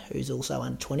Johnson, who's also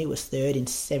under 20, was third in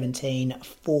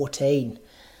 17:14.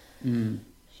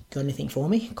 Got anything for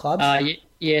me, clubs?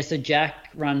 So Jack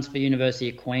runs for University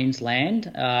of Queensland.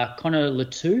 Connor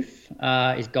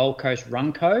Latouf is Gold Coast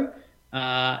Runco.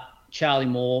 Charlie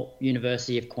Moore,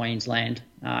 University of Queensland,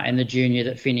 and the junior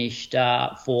that finished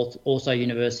fourth, also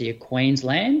University of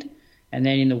Queensland. And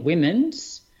then in the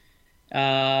women's,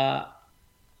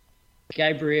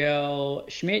 Gabrielle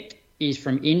Schmidt is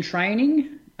from In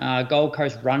Training. Gold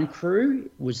Coast Run Crew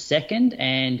was second,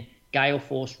 and Gale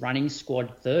Force Running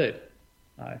Squad third.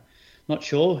 Not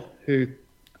sure who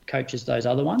coaches those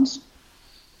other ones.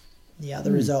 The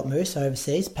other result, Moose,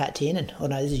 overseas, Pat Tiernan. Oh,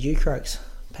 no, this is you, Croaks.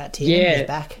 Pat Tiernan is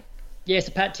back. Yeah,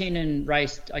 so Pat Tiernan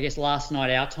raced, I guess, last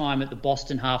night our time at the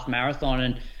Boston Half Marathon,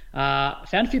 and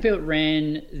found a few people that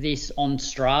ran this on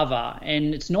Strava,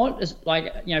 and it's not as,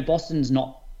 Boston's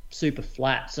not super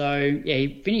flat. So, yeah,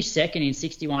 he finished second in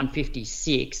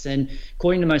 61.56, and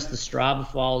according to most of the Strava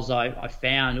files I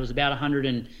found, it was about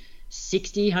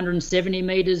 170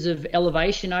 metres of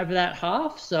elevation over that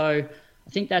half. So I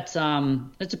think that's a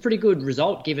pretty good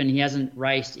result given he hasn't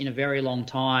raced in a very long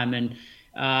time. And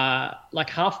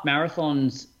half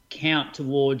marathons count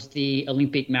towards the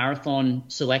Olympic marathon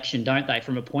selection, don't they,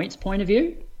 from a points point of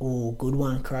view? Oh, good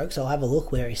one, Croaks. I'll have a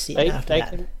look where he's sitting after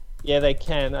that. They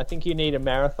can. I think you need a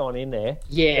marathon in there.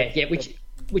 Yeah, which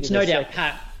no doubt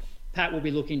Pat will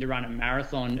be looking to run a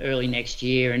marathon early next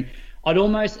year. And I'd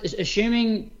almost,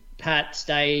 assuming Pat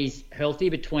stays healthy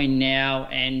between now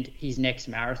and his next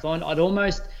marathon, I'd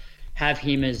almost have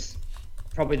him as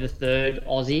probably the third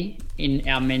Aussie in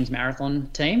our men's marathon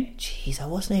team. Jeez, I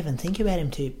wasn't even thinking about him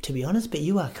to be honest, but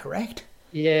you are correct.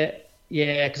 Yeah,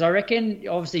 because I reckon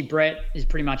obviously Brett is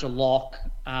pretty much a lock.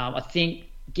 I think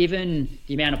given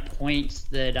the amount of points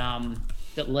that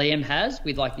Liam has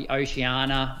with like the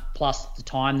Oceania plus the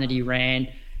time that he ran,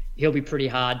 he'll be pretty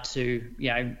hard to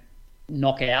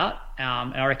knock out.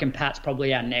 And I reckon Pat's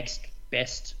probably our next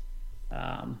best.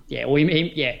 Who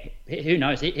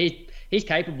knows? He's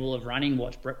capable of running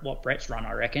what Brett's run,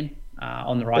 I reckon,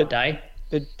 on the right day.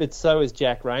 But so is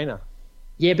Jack Rayner.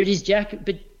 Yeah, but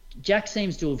Jack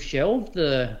seems to have shelved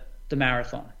the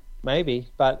marathon. Maybe,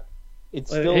 but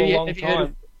it's still a long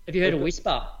time. Have you heard a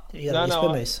whisper? You got a whisper,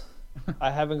 Moose?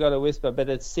 I haven't got a whisper, but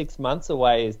it's 6 months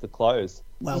away is the close.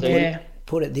 Well,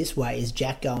 put it this way, is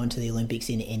Jack going to the Olympics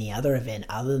in any other event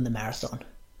other than the marathon?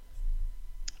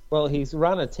 Well, he's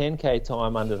run a 10K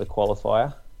time under the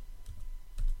qualifier.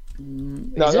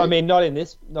 I mean not in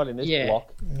this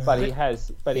block, but he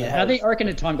has. But he has. I reckon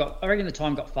the time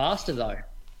got faster though,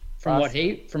 from what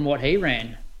he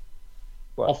ran.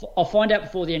 I'll find out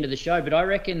before the end of the show, but I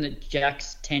reckon that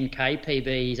Jack's 10K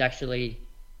PB is actually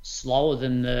slower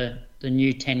than the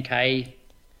new 10K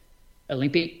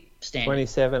Olympic standard.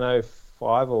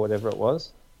 27:05 or whatever it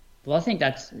was. Well, I think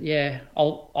that's,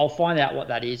 I'll find out what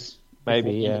that is.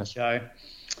 Maybe, before the end of the show.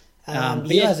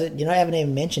 You know, I haven't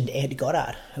even mentioned Ed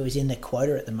Goddard, who is in the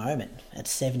quota at the moment at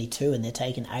 72, and they're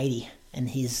taking 80, and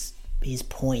his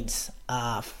points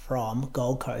are from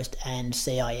Gold Coast and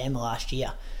CIM last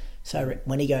year. So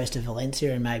when he goes to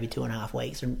Valencia in maybe 2.5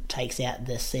 weeks and takes out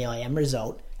the CIM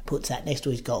result, puts that next to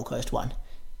his Gold Coast one,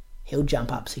 he'll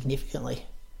jump up significantly.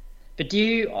 But do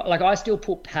you, I still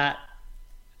put Pat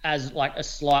as a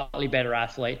slightly better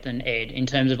athlete than Ed in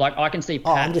terms of I can see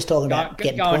Pat. I'm just talking about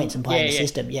getting points and playing the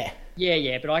system.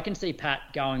 Yeah, but I can see Pat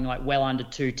going well under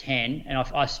 210, and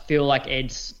I feel like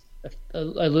Ed's a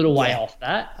little way off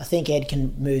that. I think Ed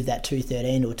can move that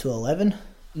 213 to a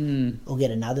 211, or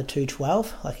get another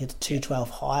 212, it's 212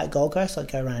 high at Gold Coast,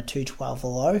 go around a 212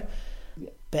 low.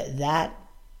 But that's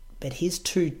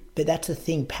the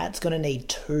thing. Pat's going to need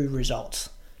 2 results.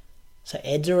 So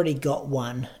Ed's already got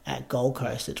one at Gold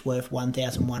Coast that's worth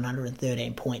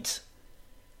 1,113 points.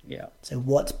 Yeah. So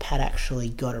what's Pat actually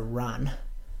got to run?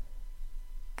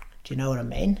 Do you know what I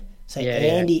mean? So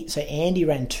Andy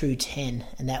ran 210,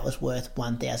 and that was worth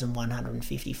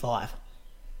 1,155.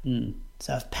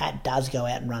 So if Pat does go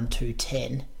out and run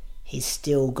 210, he's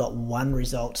still got 1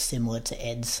 result similar to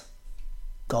Ed's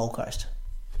Gold Coast.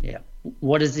 Yeah.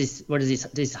 Does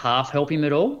this half help him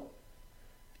at all?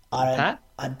 I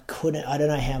don't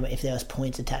know if there was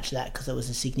points attached to that because it was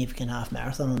a significant half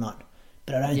marathon or not.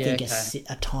 But I don't think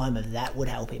a time of that would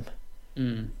help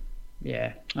him.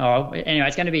 Yeah. Oh, anyway,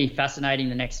 it's going to be fascinating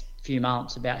the next few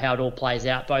months about how it all plays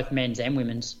out, both men's and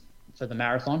women's, for the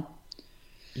marathon.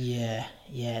 Yeah,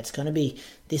 it's going to be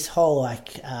this whole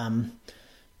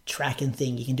tracking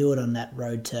thing. You can do it on that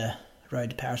Road to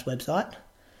Paris website.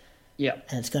 Yeah,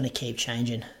 and it's going to keep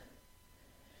changing.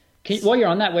 While you're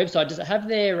on that website, does it have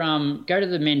their go to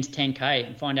the men's 10K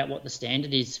and find out what the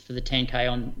standard is for the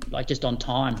 10K on just on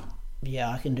time?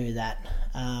 Yeah, I can do that.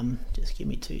 Just give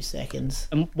me 2 seconds.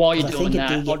 And while you're doing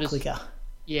that, I think it did get quicker.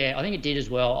 Yeah, I think it did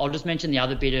as well. I'll just mention the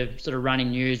other bit of sort of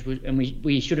running news, and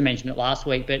we should have mentioned it last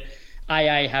week, but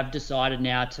AA have decided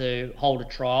now to hold a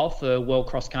trial for World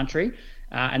Cross Country,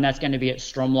 and that's going to be at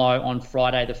Stromlo on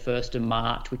Friday the 1st of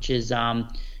March, which is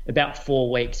about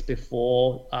 4 weeks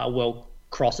before World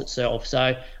Cross itself. So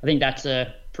I think that's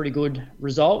a pretty good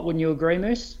result. Wouldn't you agree,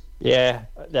 Moose? Yeah,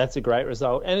 that's a great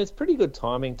result, and it's pretty good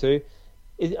timing too.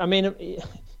 I mean,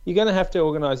 you're going to have to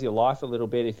organise your life a little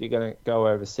bit if you're going to go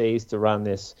overseas to run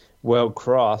this World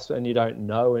Cross, and you don't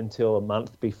know until a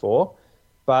month before.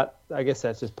 But I guess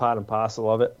that's just part and parcel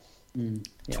of it.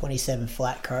 27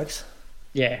 flat croaks.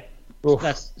 Yeah. Oof.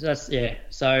 That's yeah.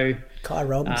 So Kai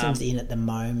Robinson's in at the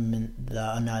moment.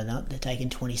 No, they're taking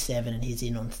 27, and he's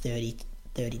in on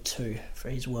 32 for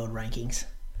his world rankings.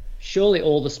 Surely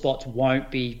all the spots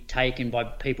won't be taken by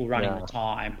people running the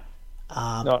time.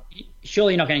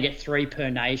 Surely you're not going to get 3 per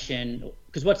nation,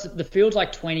 because what's the field's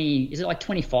 20? Is it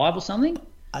 25 or something?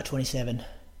 27.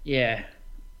 Yeah.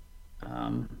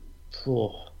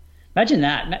 Imagine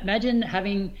that. Imagine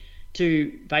having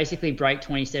to basically break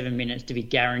 27 minutes to be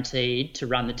guaranteed to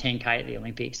run the 10K at the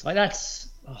Olympics. That's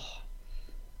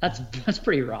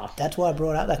pretty rough. That's why I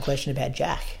brought up that question about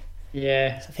Jack.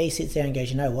 Yeah. So if he sits there and goes,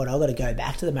 you know what, I've got to go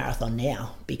back to the marathon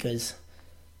now because,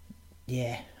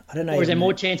 I don't know. Or is there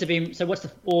more chance of him? So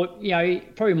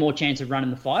probably more chance of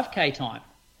running the 5K time.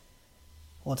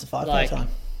 What's the 5K time?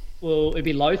 Well, it'd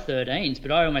be low 13s,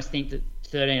 but I almost think that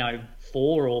 13:04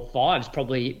 or 5 is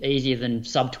probably easier than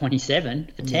sub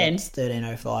 27 for 10. Yeah, it's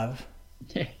 13:05.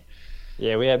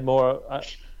 Yeah, we had more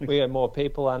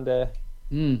people under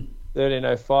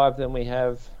 13:05 than we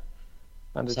have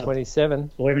under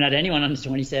 27. We haven't had anyone under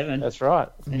 27. That's right.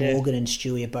 Morgan and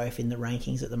Stewie are both in the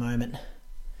rankings at the moment.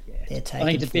 Yeah. They're taking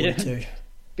I think it's a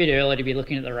bit early to be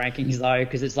looking at the rankings though,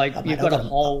 because it's you've got a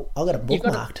whole. I've got a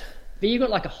bookmarked. But you've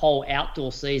got a whole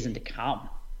outdoor season to come.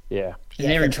 Yeah. And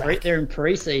they're in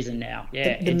pre-season now.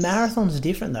 Yeah. The marathon's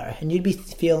different though, and you'd be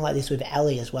feeling like this with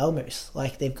Ali as well, Moose.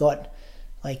 They've got,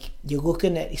 you're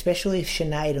looking at, especially if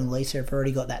Sinead and Lisa have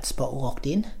already got that spot locked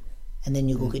in, and then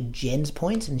you look at Jen's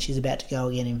points, and she's about to go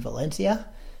again in Valencia,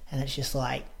 and it's just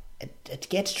it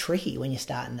gets tricky when you're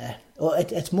starting to, or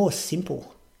it's more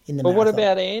simple in the marathon. What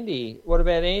about Andy? Yeah,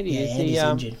 Is Andy's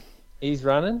injured. He's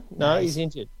running? No, he's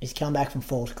injured. He's come back from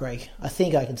Falls Creek. I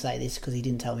think I can say this because he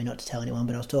didn't tell me not to tell anyone,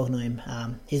 but I was talking to him.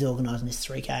 He's organising this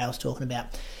 3K I was talking about.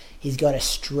 He's got a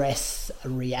stress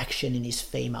reaction in his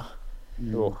femur.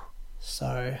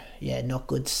 So, yeah, not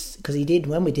good. Because he did,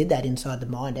 when we did that Inside the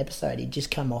Mind episode, he'd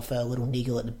just come off a little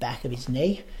niggle at the back of his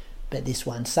knee. But this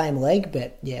one, same leg,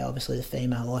 but yeah, obviously the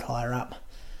female a lot higher up.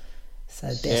 So,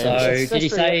 did he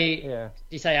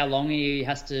say how long he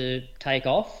has to take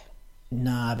off?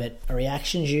 Nah, but a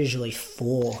reaction's usually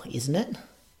 4, isn't it?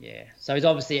 Yeah. So he's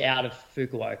obviously out of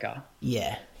Fukuoka.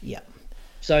 Yeah.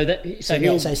 So he's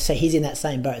in that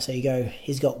same boat. So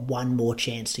he's got one more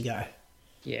chance to go.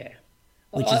 Yeah.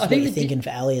 Which is what you're thinking for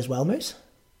Ali as well, Moose?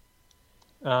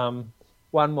 One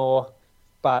more,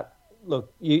 but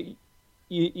look,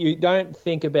 you don't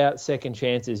think about second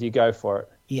chances. You go for it.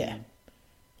 Yeah.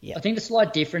 I think the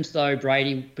slight difference, though,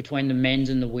 Brady, between the men's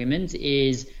and the women's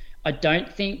is I don't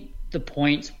think the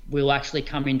points will actually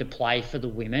come into play for the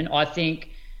women. I think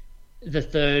the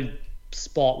third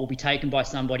spot will be taken by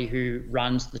somebody who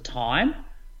runs the time,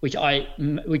 which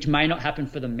may not happen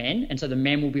for the men, and so the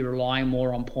men will be relying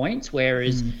more on points,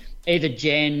 whereas either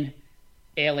Jen,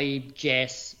 Ellie,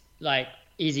 Jess, like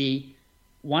Izzy,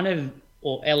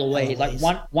 or Eloise, like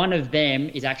one of them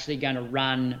is actually going to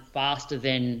run faster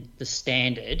than the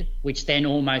standard, which then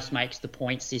almost makes the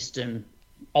point system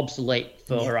obsolete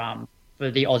for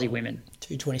the Aussie women.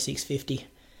 2:26.50.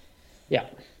 Yeah,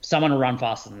 someone will run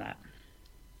faster than that.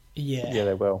 Yeah,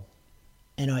 they will.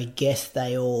 And I guess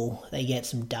they get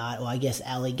some data. Well, I guess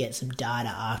Ali gets some data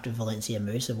after Valencia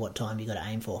Moose of what time you got to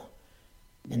aim for,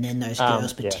 and then those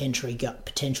girls potentially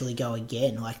go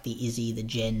again, like the Izzy, the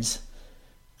Jens.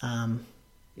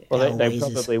 Well, they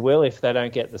probably will if they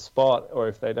don't get the spot, or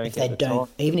if they don't get the time.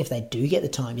 Even if they do get the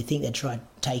time, you think they'd try to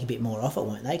take a bit more off it,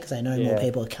 won't they? Because they know more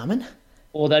people are coming.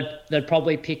 Or they'd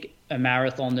probably pick a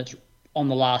marathon that's on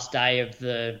the last day of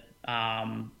the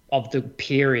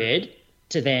period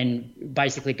to then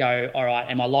basically go, all right,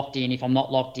 am I locked in? If I'm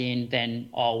not locked in, then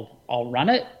I'll run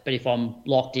it. But if I'm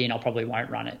locked in, I probably won't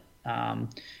run it.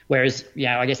 Whereas,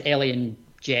 I guess Ellie and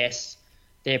Jess,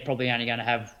 they're probably only going to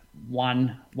have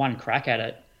one crack at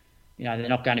it. They're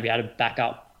not going to be able to back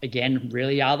up again,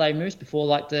 really, are they, Moose, before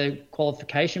like the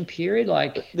qualification period?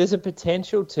 Like, there's a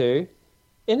potential to,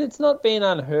 and it's not been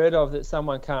unheard of that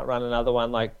someone can't run another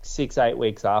one like 6-8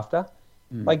 weeks after.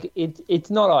 Like it's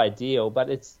not ideal, but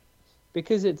it's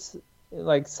because it's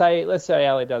like, let's say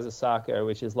Ali does Osaka,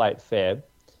 which is late Feb.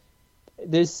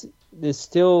 There's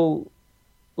still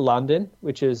London,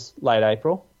 which is late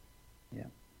April.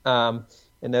 Yeah.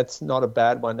 And that's not a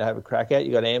bad one to have a crack at.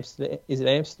 You got Amsterdam. Is it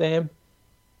Amsterdam?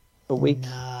 A week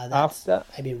after?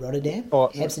 Maybe Rotterdam. Or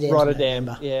Amsterdam's Rotterdam,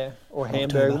 November. or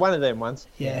Hamburg. One of them ones.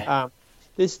 Yeah.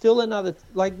 There's still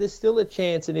there's still a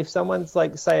chance. And if someone's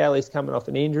like, say, Ali's coming off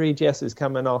an injury, Jess is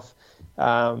coming off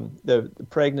the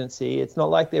pregnancy, it's not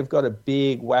like they've got a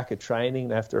big whack of training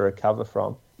they have to recover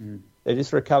from. They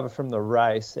just recover from the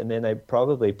race, and then they're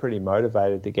probably pretty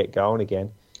motivated to get going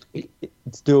again.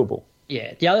 It's doable.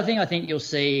 Yeah. The other thing I think you'll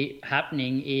see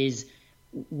happening is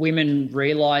women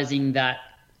realising that,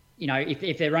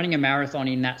 if they're running a marathon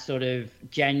in that sort of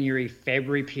January,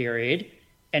 February period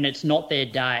and it's not their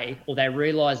day, or they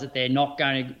realise that they're not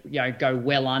going to go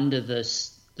well under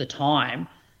the time,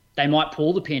 they might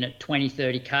pull the pin at 20,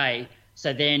 30K.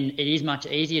 So then it is much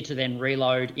easier to then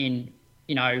reload in,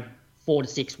 4 to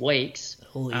 6 weeks.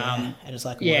 Oh, yeah. And it's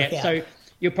like a workout. So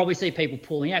you'll probably see people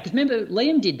pulling out. Because remember,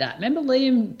 Liam did that. Remember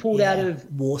Liam pulled out of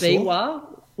Warsaw?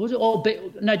 Biwa? Was it?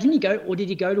 No, didn't he go? Or did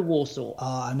he go to Warsaw?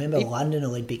 Oh, I remember London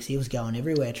Olympics. He was going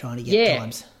everywhere trying to get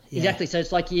times. Yeah, exactly. So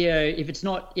it's like, if it's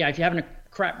not, if you're having a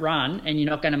crap run and you're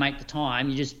not going to make the time,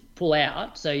 you just pull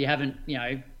out. So you haven't,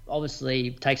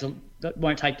 obviously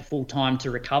won't take the full time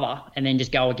to recover and then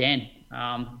just go again.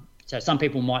 So some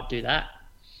people might do that.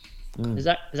 Does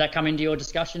that come into your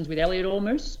discussions with Elliot or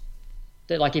Moose?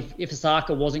 That like if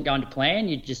Osaka wasn't going to plan,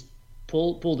 you'd just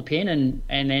pull the pin and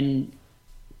then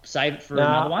save it for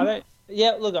another one?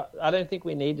 I don't think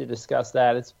we need to discuss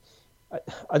that.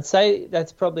 I'd say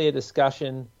that's probably a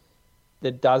discussion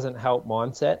that doesn't help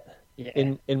mindset.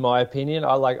 Yeah. In my opinion,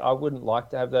 I wouldn't like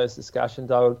to have those discussions.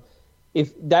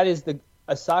 If that is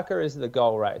Osaka is the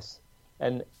goal race,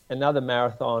 and another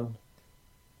marathon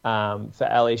for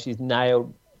Ali, she's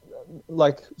nailed.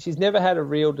 Like, she's never had a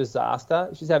real disaster.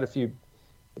 She's had a few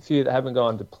that haven't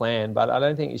gone to plan, but I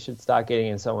don't think you should start getting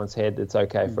in someone's head that's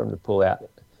okay for them to pull out.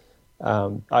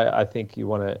 I think you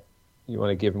want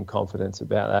to give them confidence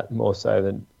about that more so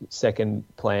than second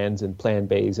plans and plan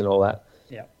Bs and all that.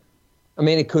 Yeah. I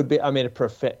mean, it could be. I mean,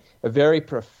 a very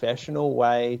professional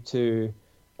way to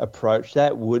approach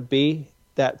that would be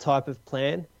that type of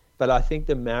plan. But I think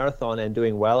the marathon and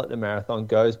doing well at the marathon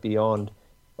goes beyond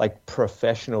like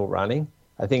professional running.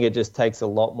 I think it just takes a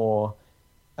lot more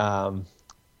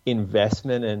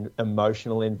investment and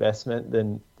emotional investment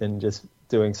than just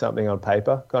doing something on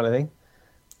paper kind of thing.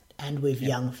 And with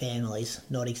young families,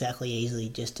 not exactly easily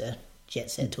just to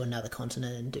jet set to another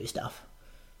continent and do stuff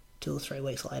 2 or 3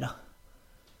 weeks later.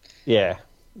 Yeah,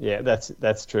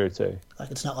 that's true too.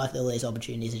 Like, it's not like all these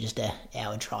opportunities are just an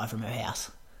hour drive from her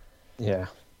house. Yeah.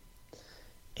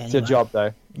 Anyway, It's a job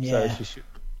though. Yeah. So she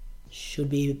should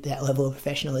be that level of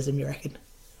professionalism, you reckon?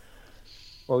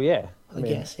 well, yeah. I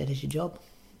guess it is your job.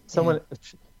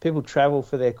 People travel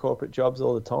for their corporate jobs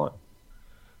all the time,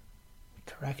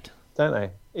 Correct. don't they?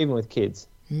 Even with kids.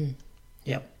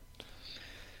 Yep.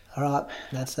 All right,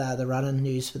 that's the running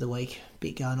news for the week.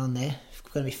 Bit going on there. It's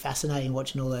going to be fascinating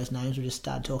watching all those names we just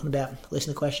started talking about.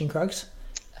 Listen to the question, Croaks.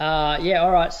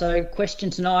 All right. So, question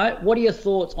tonight: what are your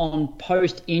thoughts on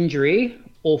post-injury,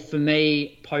 or for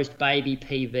me, post-baby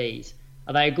PBs?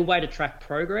 Are they a good way to track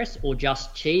progress, or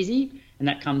just cheesy? And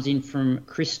that comes in from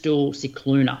Crystal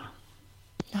Cicluna.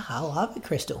 No, I love it,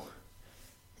 Crystal.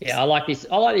 Yeah, I like this.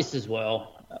 I like this as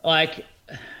well. Like,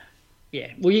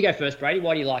 yeah. Well, you go first, Brady.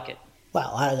 Why do you like it?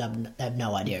 Well, I have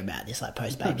no idea about this, like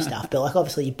post-baby stuff, but like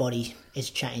obviously your body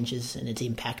changes and it's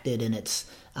impacted, and it's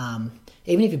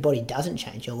even if your body doesn't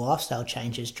change, your lifestyle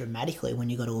changes dramatically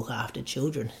when you've got to look after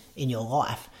children in your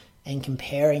life, and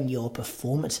comparing your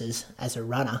performances as a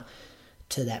runner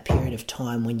to that period of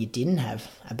time when you didn't have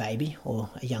a baby or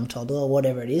a young toddler or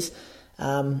whatever it is,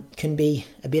 can be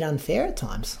a bit unfair at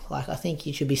times. Like, I think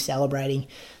you should be celebrating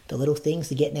the little things,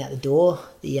 the getting out the door,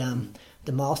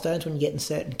 the milestones when you're getting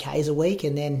certain Ks a week,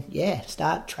 and then,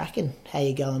 start tracking how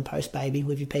you're going post-baby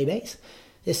with your PBs.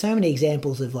 There's so many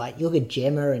examples of, like, you look at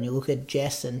Gemma and you look at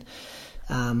Jess and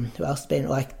who else has been,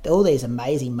 like, all these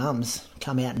amazing mums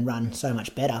come out and run so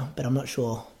much better, but I'm not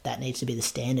sure that needs to be the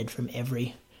standard from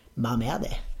every mum out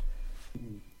there.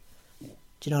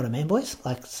 Do you know what I mean, boys?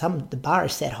 Like, the bar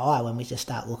is set high when we just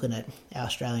start looking at our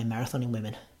Australian marathoning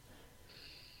women.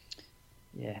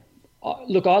 Yeah.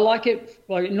 Look, I like it.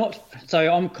 Like, not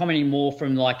so. I'm commenting more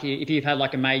from, like, if you've had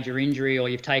like a major injury or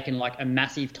you've taken like a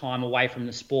massive time away from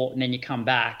the sport and then you come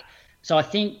back. So I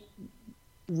think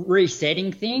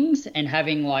resetting things and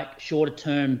having like shorter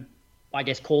term, I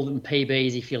guess, call them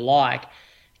PBs if you like,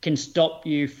 can stop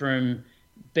you from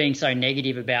being so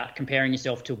negative about comparing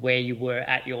yourself to where you were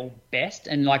at your best.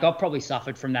 And like, I've probably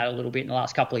suffered from that a little bit in the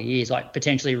last couple of years, like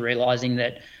potentially realizing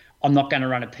that I'm not going to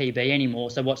run a PB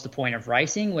anymore. So what's the point of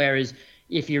racing? Whereas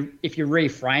if you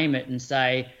reframe it and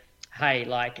say, hey,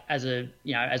 like as a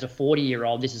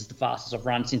 40-year-old, this is the fastest I've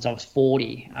run since I was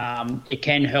 40. It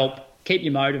can help keep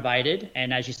you motivated.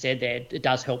 And as you said there, it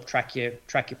does help track your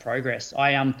progress.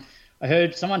 I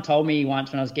heard someone told me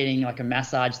once when I was getting like a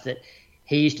massage that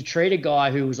he used to treat a guy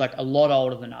who was like a lot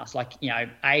older than us, like,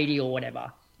 80 or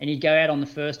whatever. And he'd go out on the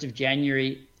 1st of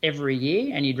January every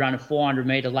year and he'd run a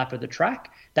 400-metre lap of the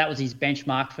track. That was his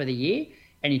benchmark for the year.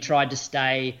 And he tried to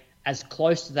stay as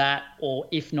close to that, or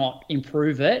if not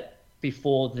improve it,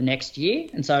 before the next year.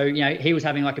 And so, he was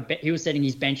having he was setting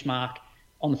his benchmark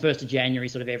on the 1st of January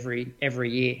sort of every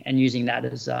year and using that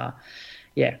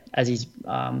as his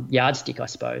yardstick, I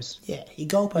suppose. Yeah, your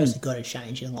goalposts have got to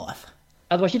change in life.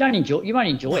 Otherwise, you won't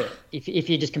enjoy it if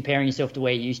you're just comparing yourself to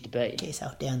where you used to be. Get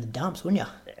yourself down the dumps, wouldn't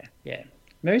you? Yeah.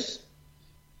 Moose?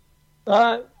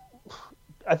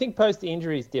 I think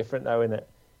post-injury is different, though, isn't it?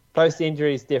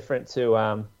 Post-injury is different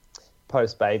to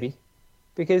post-baby.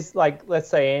 Because, like, let's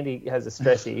say Andy has a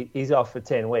stressy, he's off for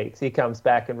 10 weeks. He comes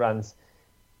back and runs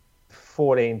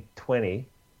 14:20.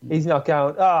 He's not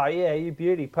going, oh, yeah, you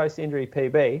beauty, post-injury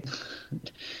PB.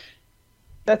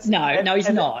 No, he's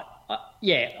not.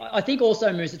 I think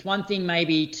also, Moose, it's one thing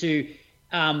maybe to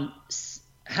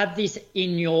have this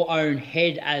in your own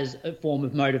head as a form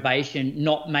of motivation,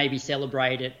 not maybe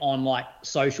celebrate it on like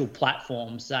social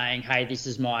platforms saying, hey, this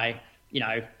is my,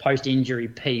 post-injury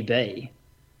PB.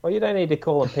 Well, you don't need to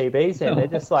call them PBs then. They're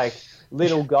just like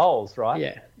little goals,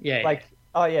 right? Yeah. Like,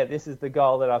 oh, yeah, this is the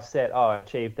goal that I've set. Oh, I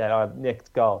achieved that.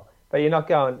 Next goal. But you're not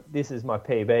going, this is my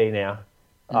PB now.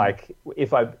 Like,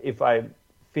 if I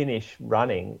finish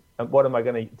running, what am I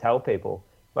going to tell people?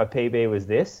 My PB was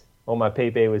this, or my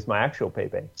PB was my actual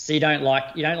PB. So you don't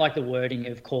like the wording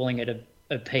of calling it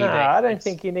a PB. No, I don't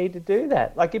think you need to do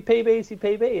that. Like, your PB is your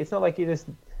PB. It's not like you just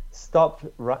stopped.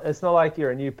 It's not like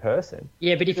you're a new person.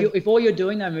 Yeah, but if all you're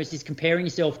doing though, Moose, is comparing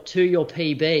yourself to your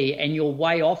PB and you're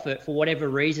way off it for whatever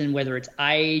reason, whether it's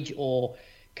age or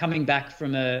coming back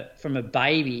from a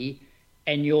baby,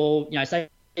 and you're say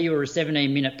you were a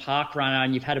 17-minute park runner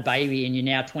and you've had a baby and you're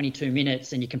now 22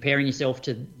 minutes and you're comparing yourself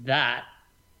to that,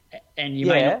 and you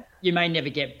may never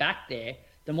get back there.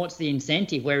 then what's the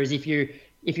incentive? Whereas if you're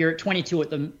at 22 at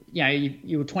the,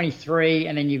 you were 23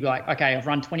 and then you're like, okay, I've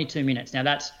run 22 minutes. Now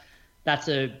that's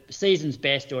a season's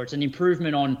best, or it's an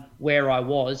improvement on where I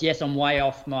was. Yes, I'm way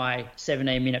off my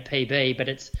 17-minute PB, but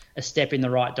it's a step in the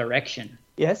right direction.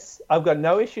 Yes, I've got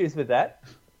no issues with that,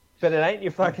 but it ain't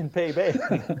your fucking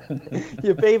PB.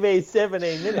 Your PB is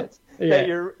 17 minutes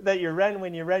that you ran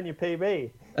when you ran your PB.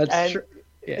 That's true.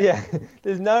 Yeah,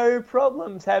 there's no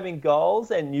problems having goals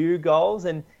and new goals,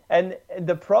 and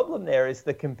the problem there is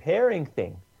the comparing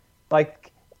thing.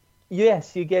 Like,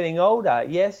 yes, you're getting older.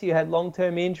 Yes, you had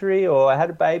long-term injury or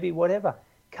had a baby, whatever.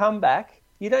 Come back.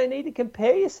 You don't need to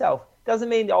compare yourself. Doesn't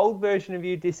mean the old version of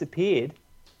you disappeared.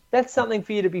 That's something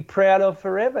for you to be proud of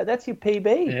forever. That's your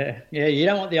PB. Yeah. You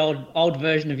don't want the old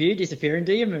version of you disappearing,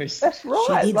 do you, Moose? That's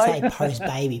right. She did say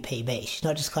post-baby PB. She's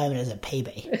not just claiming it as a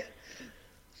PB.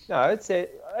 No, it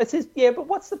says, yeah, but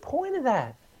what's the point of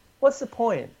that? What's the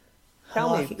point?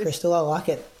 Tell me. Crystal, I like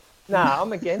it. Nah,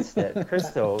 I'm against it,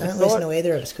 Crystal. Don't listen to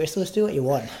either of us, Crystal. Just do what you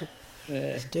want.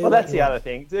 Well, that's the other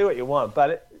thing. Do what you want.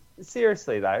 But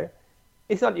seriously, though,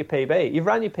 it's not your PB. You've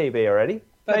run your PB already.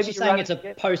 But maybe she's saying it's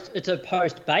a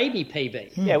post-baby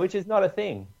PB. Yeah, which is not a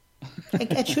thing.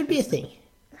 It should be a thing,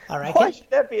 I reckon. Why should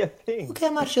that be a thing? Look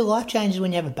how much your life changes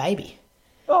when you have a baby.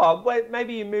 Oh, wait,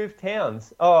 maybe you move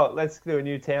towns. Oh, let's do a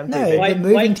new town. No, PB. but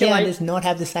moving town does not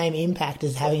have the same impact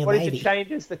as having a baby. What if it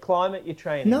changes the climate you're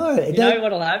training? No. You know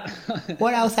what'll happen?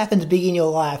 What else happens big in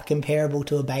your life comparable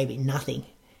to a baby? Nothing.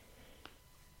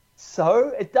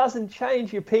 So it doesn't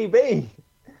change your PB.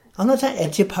 I'm not saying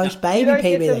it's your post-baby You don't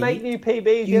PB. get to make new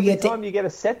PBs every time you get a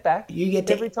setback.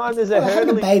 Every time there's a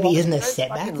hurdle. Having a baby isn't a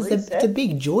setback. It's a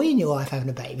big joy in your life having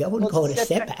a baby. I wouldn't call it a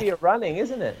setback. For your running,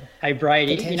 isn't it? Hey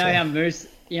Brady, you know how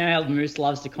Moose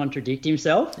loves to contradict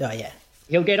himself? Oh yeah.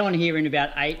 He'll get on here in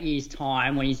about 8 years'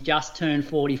 time when he's just turned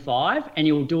 45, and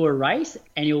he'll do a race,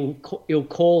 and he'll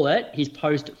call it his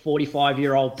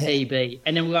post-45-year-old PB,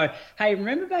 and then we'll go, hey,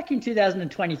 remember back in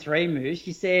 2023, Moose,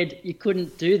 you said you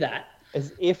couldn't do that.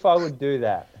 As if I would do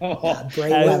that. Bree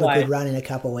will have a good run in a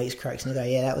couple of weeks, Crooks, and they'll go,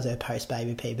 yeah, that was her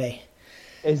post-baby PB.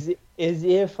 As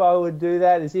if I would do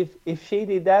that, as if she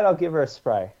did that, I'll give her a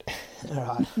spray. All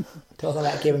right. Talk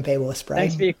about giving people a spray.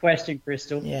 Thanks for your question,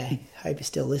 Crystal. Yeah. Hope you're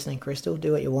still listening, Crystal.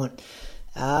 Do what you want.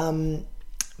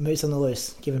 Moose on the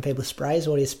loose. Giving people sprays.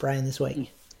 What are you spraying this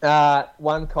week?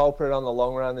 One culprit on the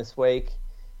long run this week.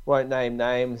 Won't name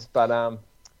names, but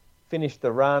finished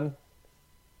the run.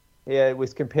 Yeah,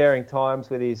 was comparing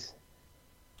times with his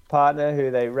partner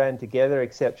who they ran together,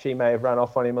 except she may have run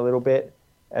off on him a little bit.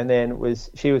 And then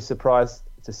she was surprised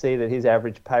to see that his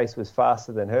average pace was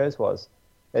faster than hers was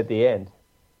at the end.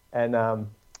 And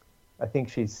I think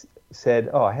she said,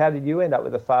 oh, how did you end up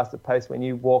with a faster pace when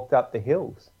you walked up the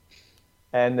hills?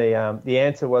 And the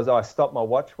answer was, I stopped my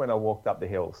watch when I walked up the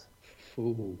hills.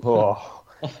 Ooh. Oh.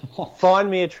 Find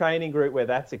me a training group where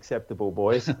that's acceptable,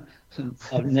 boys.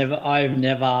 I've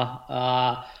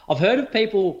heard of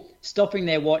people stopping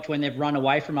their watch when they've run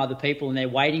away from other people and they're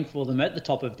waiting for them at the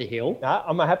top of the hill. No,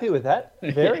 I'm happy with that.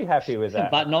 Very happy with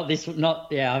that. But I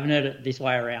haven't heard it this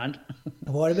way around.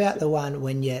 What about the one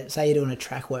when you're doing a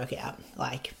track workout?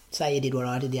 Like, say you did what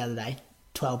I did the other day,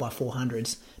 12 by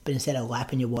 400s, but instead of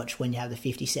lapping your watch when you have the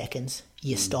 50 seconds,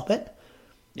 you stop it.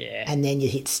 Yeah. And then you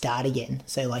hit start again.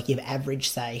 So, like, you've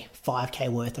averaged, say, 5K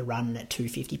worth of running at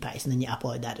 250 pace, and then you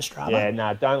upload that to Strava. Yeah,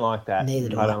 no, don't like that. Neither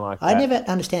do I. I don't like that. I never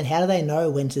understand, how do they know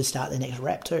when to start the next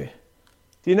rep too?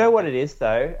 Do you know what it is,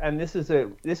 though? And this is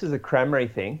a Cranberry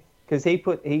thing, because he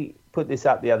put this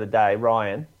up the other day,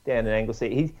 Ryan, down in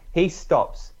Anglesey. He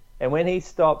stops. And when he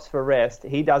stops for rest,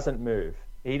 he doesn't move.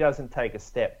 He doesn't take a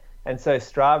step. And so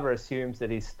Strava assumes that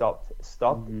he's stopped,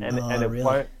 and it really?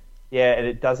 won't. Yeah, and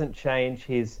it doesn't change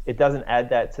it doesn't add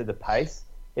that to the pace.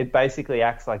 It basically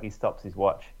acts like he stops his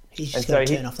watch. He's just got to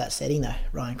turn off that setting though,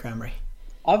 Ryan Cranberry.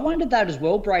 I've wondered that as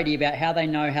well, Brady, about how they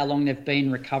know how long they've been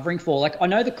recovering for. Like, I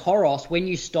know the Coros, when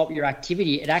you stop your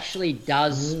activity, it actually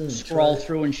does scroll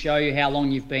through and show you how long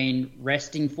you've been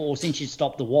resting for since you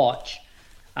stopped the watch.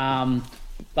 But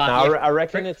no, I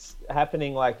reckon it's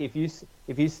happening like if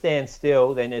you stand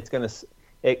still, then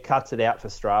it cuts it out for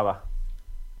Strava.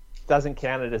 Doesn't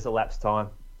count it as elapsed time.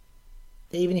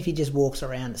 Even if he just walks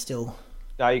around, it's still...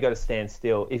 No, you got to stand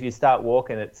still. If you start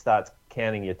walking, it starts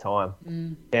counting your time,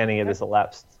 counting it as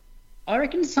elapsed. I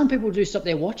reckon some people do stop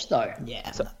their watch though.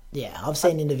 Yeah, I've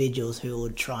seen individuals who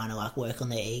would try and work on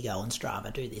their ego on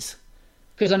Strava do this.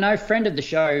 Because I know a friend of the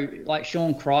show, like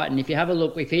Sean Crichton, if you have a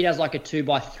look, if he does like a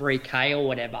 2x3K or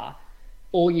whatever,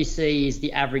 all you see is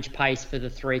the average pace for the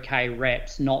 3K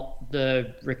reps, not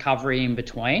the recovery in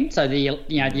between. So the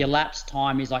elapsed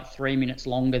time is like 3 minutes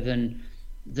longer than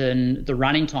than the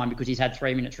running time because he's had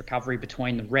 3 minutes recovery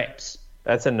between the reps.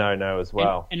 That's a no-no as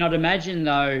well. And I'd imagine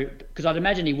though, because I'd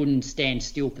imagine he wouldn't stand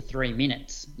still for 3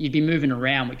 minutes. You'd be moving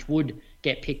around, which would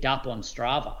get picked up on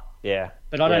Strava. Yeah.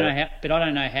 But I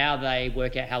don't know how they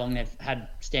work out how long they've had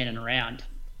standing around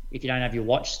if you don't have your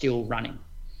watch still running.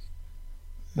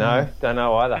 No, don't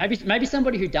know either. Maybe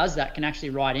somebody who does that can actually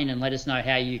write in and let us know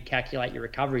how you calculate your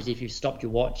recoveries if you've stopped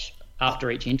your watch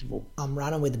after each interval. I'm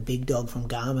running with the big dog from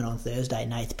Garmin on Thursday,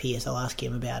 Nath Pearce. I'll ask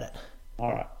him about it.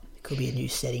 All right. It could be a new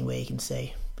setting where you can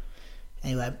see.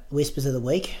 Anyway, Whispers of the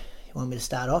Week. You want me to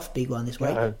start off? Big one this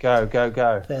week.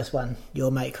 Go. First one,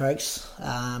 your mate Croaks.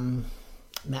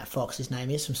 Matt Fox, his name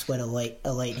is, from Sweat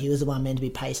Elite. He was the one meant to be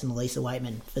pacing Lisa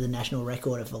Waitman for the national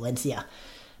record of Valencia.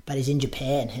 But he's in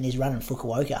Japan and he's running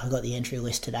Fukuoka. I got the entry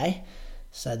list today.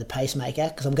 So the pacemaker,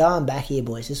 because I'm going back here,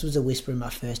 boys. This was a whisper in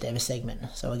my first ever segment.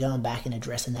 So we're going back and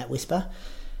addressing that whisper.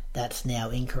 That's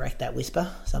now incorrect, that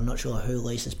whisper. So I'm not sure who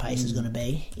Lisa's pace is going to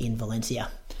be in Valencia.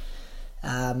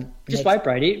 Wait,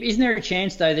 Brady. Isn't there a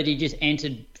chance, though, that he just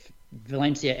entered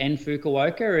Valencia and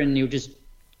Fukuoka and he'll just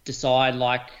decide,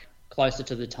 like, closer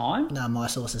to the time? No, my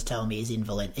sources tell me he's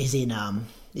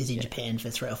in Japan for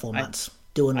 3 or 4 months.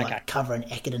 Doing covering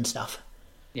Eckert and stuff.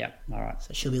 Yeah, all right.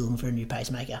 So she'll be looking for a new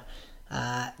pacemaker.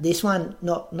 This one,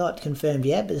 not confirmed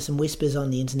yet, but there's some whispers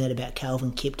on the internet about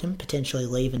Calvin Kiptum potentially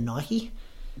leaving Nike,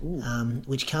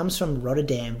 which comes from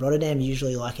Rotterdam. Rotterdam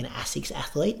usually like an ASICS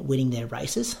athlete winning their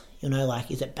races. You'll know, like,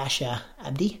 is it Basha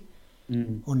Abdi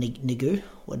or Nagu?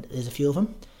 There's a few of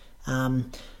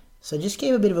them. So just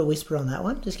keep a bit of a whisper on that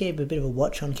one. Just keep a bit of a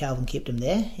watch on Calvin Kiptum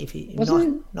there.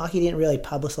 Nike didn't really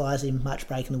publicise him much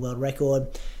breaking the world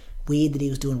record. Weird that he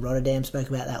was doing Rotterdam. Spoke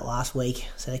about that last week.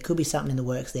 So there could be something in the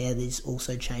works there that is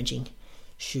also changing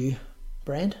shoe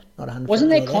brand. Not 100%.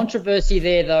 Wasn't there controversy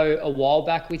there though a while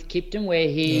back with Kipton where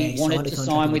he wanted to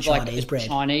sign with like a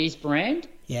Chinese brand?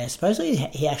 Yeah, supposedly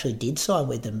he actually did sign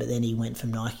with them, but then he went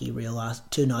from Nike real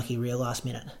last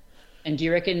minute. And do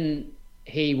you reckon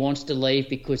he wants to leave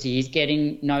because he is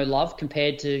getting no love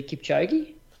compared to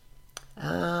Kipchoge?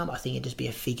 I think it'd just be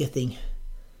a figure thing.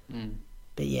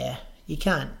 But yeah, you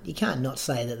can't not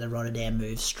say that the Rotterdam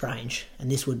move's strange,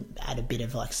 and this would add a bit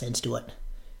of like sense to it.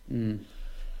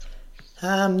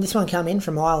 This one come in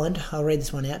from Ireland. I'll read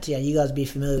this one out to you. You guys will be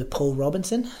familiar with Paul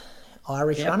Robinson,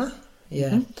 Irish runner.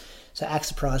 Yeah. So act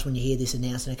surprised when you hear this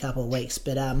announced in a couple of weeks.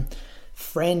 But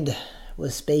friend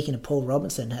was speaking to Paul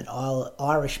Robinson at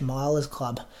Irish Milers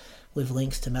Club with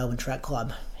links to Melbourne Track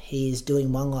Club. He is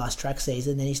doing one last track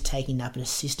season, then he's taking up an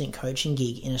assistant coaching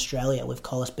gig in Australia with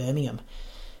Collis Birmingham.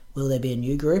 Will there be a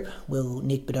new group? Will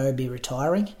Nick Beddoe be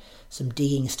retiring? Some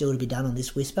digging is still to be done on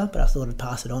this whisper, but I thought I'd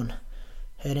pass it on.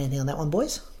 Heard anything on that one,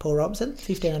 boys? Paul Robinson,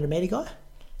 1,500 metre guy?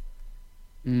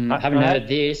 I haven't heard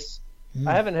this.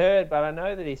 I haven't heard, but I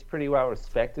know that he's pretty well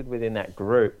respected within that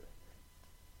group.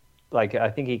 Like, I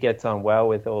think he gets on well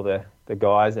with all the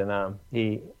guys, and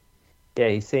he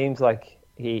seems like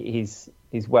he's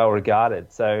well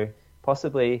regarded. So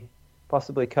possibly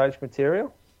coach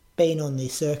material. Been on the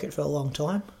circuit for a long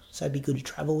time, so it'd be good to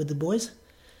travel with the boys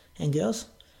and girls.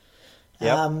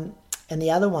 Yep. And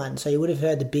the other one, so you would have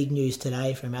heard the big news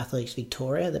today from Athletics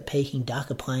Victoria that Peking Duck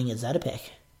are playing at Zatopek.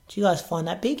 Do you guys find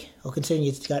that big? Or considering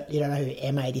you don't know who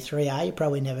M83 are, you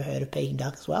probably never heard of Peking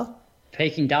Duck as well.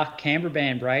 Peking Duck, Canberra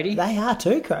band, Brady. They are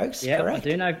too, Croaks. Yeah, correct.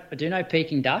 I do know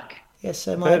Peking Duck. Yes,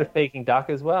 so I've heard of Peking Duck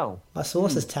as well. My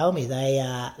sources tell me they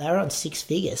were on 6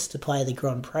 figures to play the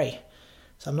Grand Prix.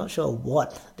 So I'm not sure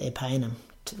what they're paying them.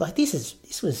 Like this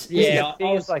was I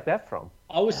was like that from.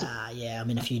 I'm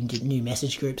in a few new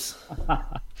message groups.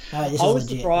 I was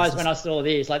surprised when I saw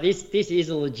this. Like this is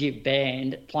a legit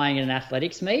band playing at an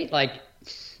athletics meet. Like,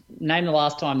 name the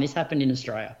last time this happened in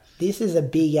Australia. This is a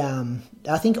big.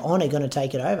 I think On are going to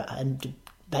take it over and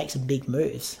make some big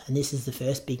moves, and this is the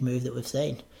first big move that we've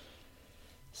seen.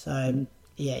 So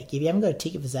yeah, if you haven't got a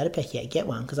ticket for Zatopek yet, get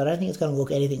one, because I don't think it's going to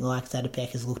look anything like Zatopek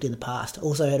has looked in the past.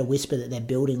 Also heard a whisper that they're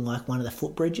building like one of the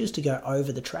footbridges to go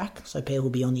over the track, so people will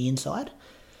be on the inside.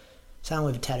 Someone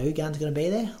with a tattoo gun's going to be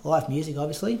there. Live music,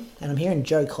 obviously. And I'm hearing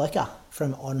Joe Klecker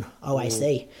from On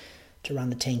OAC to run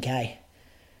the 10K,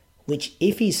 which,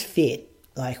 if he's fit,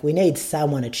 like, we need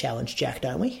someone to challenge Jack,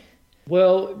 don't we?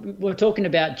 Well, we're talking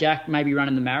about Jack maybe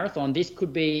running the marathon. This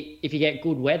could be, if you get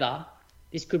good weather,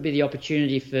 this could be the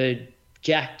opportunity for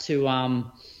Jack to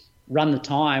run the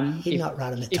time. He's not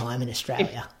running the time in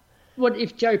Australia.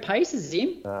 If Joe paces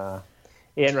him?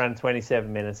 He hadn't run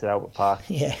 27 minutes at Albert Park.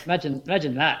 Yeah.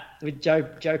 Imagine that, with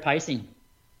Joe pacing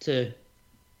to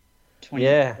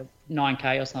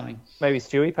 9K or something. Maybe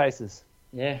Stewie paces.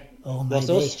 Yeah. Oh, Well, I maybe.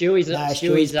 saw Stewie's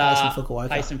Payson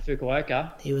Payson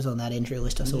Fukuoka. He was on that injury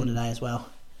list I saw today as well.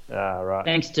 Right.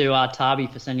 Thanks to Tabi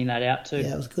for sending that out too.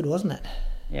 Yeah, it was good, wasn't it?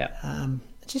 Yeah.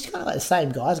 It's just kind of like the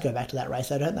same guys go back to that race,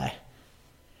 though, don't they?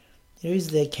 Who's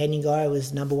the Kenyan guy who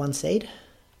was number 1 seed?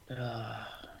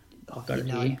 I've got it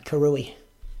here. Karui.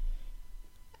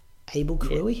 Abel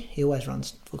Karui? Yeah. He always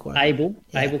runs Fukuoka. Abel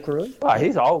Karui. Oh,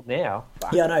 he's old now.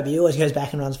 Fuck. Yeah, I know, but he always goes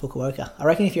back and runs Fukuoka. I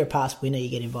reckon if you're a past winner, you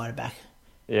get invited back.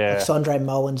 Yeah. Like Sondre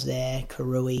Mullen's there,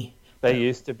 Karui. They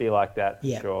used to be like that, for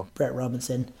Yeah, sure. Brett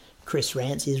Robinson. Chris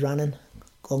Rance is running.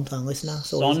 Long-time listener.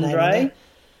 Saw his name on there.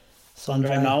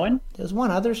 Sondre Mullen. There was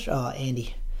one other.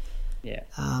 Andy. Yeah.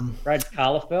 Brad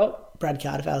Carlefelt. Brad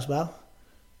Carterfell as well.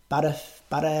 Butter,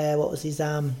 what was his,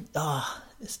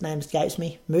 his name escapes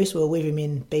me. Moose were with him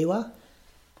in Biwa.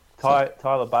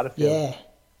 Tyler Butterfield. Yeah.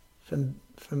 From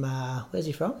where's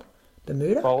he from?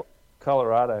 Bermuda?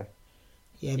 Colorado.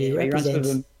 Yeah, but he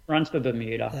represents... runs for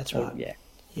Bermuda. That's right. Yeah.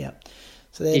 Yeah.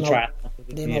 So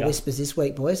they're my whispers this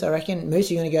week, boys. I reckon. Moose,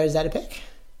 you going to go to Zatopek?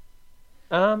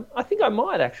 I think I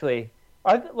might, actually.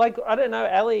 I don't know.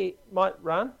 Ali might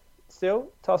run still,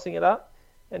 tossing it up.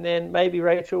 And then maybe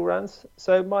Rachel runs.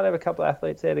 So might have a couple of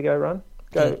athletes there to go run.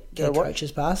 Get a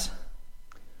coach's pass.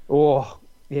 Oh,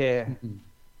 yeah.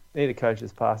 Need a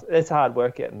coach's pass. It's hard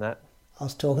work getting that. I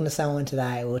was talking to someone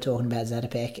today, we were talking about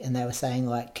Zatopek, and they were saying,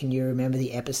 like, can you remember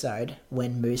the episode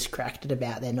when Moose cracked it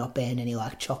about there not being any,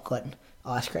 like, chocolate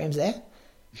ice creams there?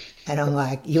 And I'm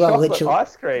like, you are literally...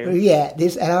 ice cream? Yeah,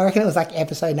 and I reckon it was, like,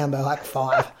 episode number,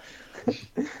 5.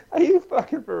 Are you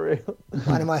fucking for real?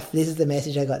 This is the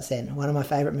message I got sent. One of my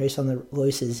favourite Moose on the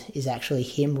Looses is actually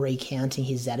him recounting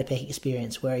his Zatopek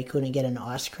experience where he couldn't get an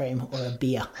ice cream or a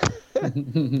beer.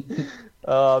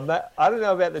 Matt, I don't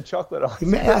know about the chocolate ice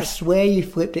cream. I swear you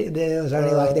flipped it. There was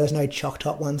only there was no choc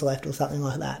top ones left or something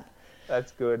like that.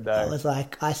 That's good, though. I was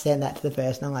like, I sent that to the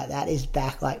person. I'm like, that is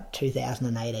back like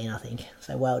 2018, I think.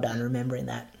 So well done remembering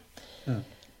that.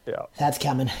 Yeah. That's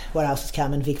coming. What else is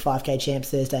coming? Vic 5K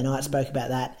Champs Thursday night, spoke about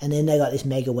that. And then they got this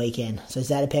mega weekend. So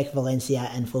Zatopek,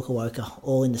 Valencia and Fukuoka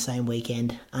all in the same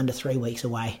weekend, under 3 weeks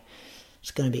away.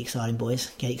 It's going to be exciting, boys.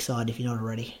 Get excited if you're not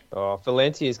already. Oh,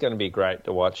 Valencia is going to be great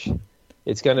to watch.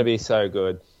 It's going to be so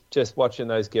good. Just watching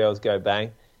those girls go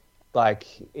bang. Like,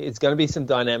 it's going to be some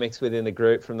dynamics within the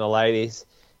group from the ladies.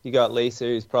 You got Lisa,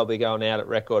 who's probably going out at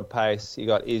record pace. You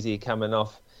got Izzy coming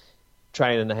off,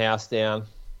 training the house down.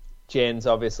 Jen's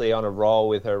obviously on a roll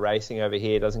with her racing over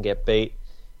here, doesn't get beat.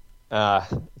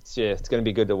 It's going to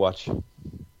be good to watch.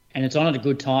 And it's on at a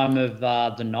good time of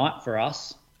the night for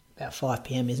us. About 5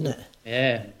 p.m, isn't it?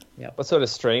 Yeah. Yep. What sort of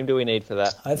stream do we need for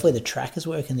that? Hopefully the track is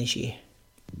working this year.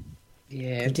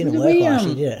 Yeah. It didn't work last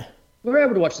year, did it? We were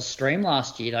able to watch the stream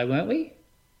last year, though, weren't we?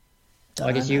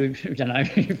 I guess you don't know.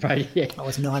 Yeah. I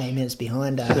was 19 minutes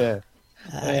behind. Yeah.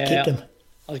 Kicked him.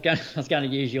 I was going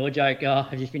to use your joke. Oh,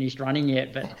 have you finished running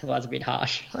yet? But that's a bit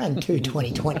harsh. I ran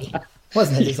 2:20:20.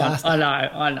 Wasn't a disaster.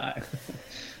 I know.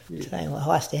 Today,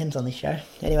 high standards on this show.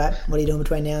 Anyway, what are you doing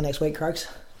between now and next week, Croaks?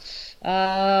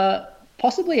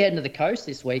 Possibly heading to the coast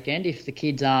this weekend if the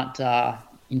kids aren't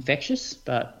infectious.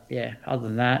 But yeah, other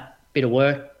than that, bit of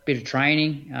work, bit of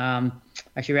training.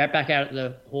 Actually, we're back out at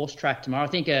the horse track tomorrow. I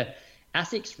think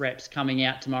ASICS rep's coming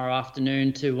out tomorrow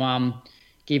afternoon to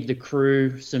give the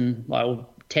crew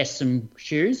test some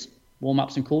shoes, warm up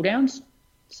some cool downs,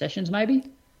 sessions maybe.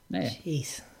 Yeah.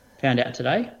 Jeez. Found out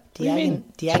today.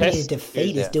 Diagony's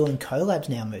Defeat is doing collabs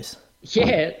now, Moose.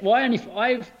 Yeah, well,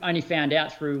 I've only found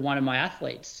out through one of my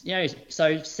athletes. You know,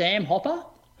 so Sam Hopper.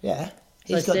 Yeah,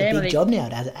 he's got the big job now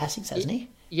at ASICS, hasn't he?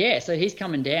 Yeah, so he's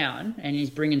coming down and he's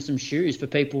bringing some shoes for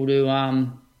people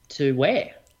to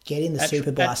wear. Get in the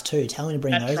Super Blast too. Tell him to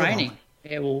bring those training. along.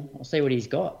 Yeah, well, I'll see what he's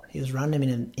got. He was running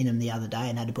in them the other day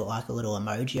and had to put like a little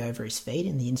emoji over his feet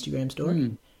in the Instagram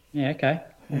story. Yeah, okay.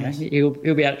 Nice. Yeah,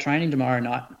 he'll be out training tomorrow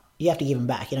night. You have to give them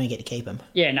back. You don't get to keep them.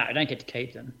 Yeah, no, I don't get to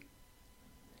keep them.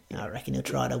 I reckon he'll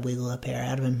try to wiggle a pair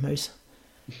out of him, Moose.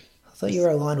 I thought you were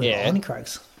aligned with Iron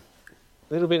Croaks.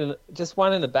 A little bit, just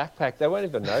one in the backpack. They won't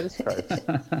even notice, Croaks.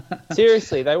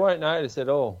 Seriously, they won't notice at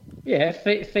all. Yeah,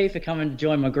 fee for coming to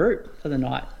join my group for the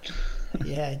night.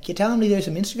 Yeah, you tell him to do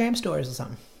some Instagram stories or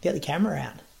something. Get the camera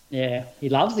out. Yeah, he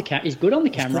loves the camera. He's good on the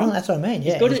camera. That's what I mean.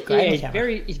 Yeah,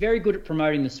 he's very good at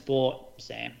promoting the sport.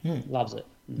 Sam loves it.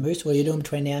 Moose, what are you doing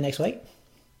between now and next week?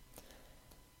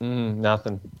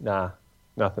 Nothing.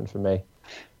 Nothing for me.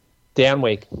 Down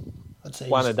week.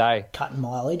 One a day. Cutting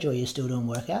mileage, or are you still doing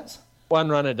workouts? One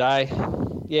run a day.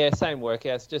 Yeah, same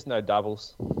workouts, just no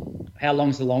doubles. How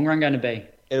long's the long run going to be?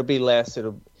 It'll be less.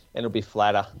 It'll be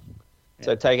flatter. Yeah.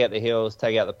 So take out the hills,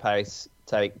 take out the pace,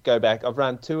 go back. I've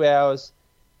run 2 hours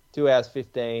 2 hours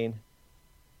 15,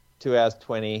 2 hours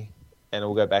 20, and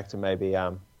we'll go back to maybe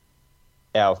hour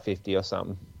 50 or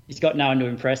something. He's got no one to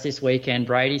impress this weekend,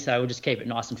 Brady, so we'll just keep it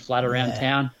nice and flat around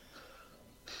town.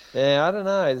 Yeah, I don't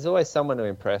know. There's always someone to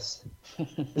impress.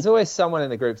 There's always someone in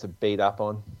the group to beat up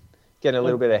on, getting a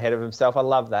little bit ahead of himself. I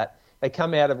love that. They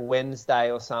come out of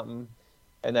Wednesday or something,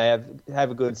 and they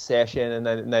have a good session,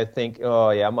 and they think, oh,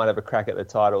 yeah, I might have a crack at the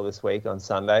title this week on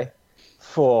Sunday.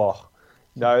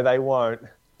 No, they won't.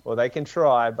 Well, they can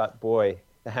try, but, boy,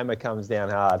 the hammer comes down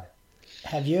hard.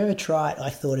 Have you ever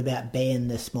thought about being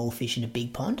the small fish in a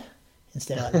big pond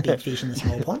instead of the big fish in the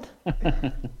small pond?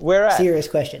 Where at? Serious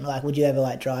question. Would you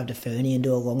ever drive to Fernie and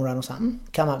do a long run or something?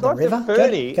 Come up the river? To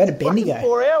Fernie? Go to Bendigo.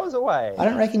 4 hours away. I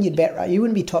don't reckon you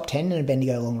wouldn't be top 10 in a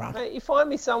Bendigo long run. Mate, you find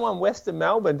me someone west of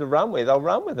Melbourne to run with, I'll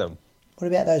run with them. What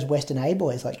about those Western A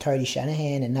boys like Cody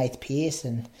Shanahan and Nath Pearce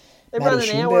and They Matty run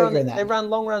an hour. and that? They run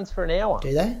long runs for an hour.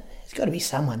 Do they? There's got to be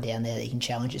someone down there that you can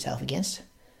challenge yourself against.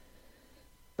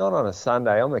 Not on a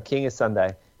Sunday. I'm the king of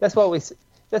Sunday. That's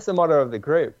the motto of the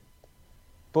group.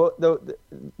 But the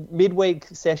midweek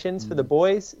sessions for the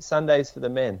boys, Sundays for the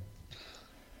men.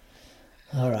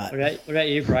 All right. What about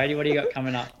you, Brady? What do you got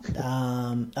coming up?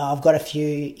 I've got a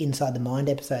few Inside the Mind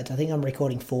episodes. I think I'm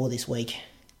recording 4 this week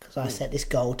because I set this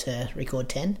goal to record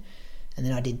 10, and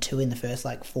then I did 2 in the first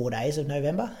 4 days of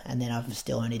November, and then I've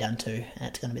still only done 2, and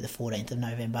it's going to be the 14th of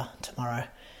November tomorrow.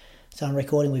 So I'm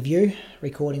recording with you,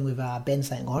 recording with Ben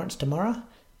St. Lawrence tomorrow.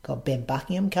 Got Ben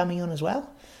Buckingham coming on as well.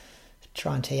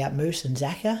 Try and tee up Moose and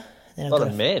Zaka. Then A lot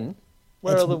of men.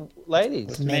 Where are the ladies?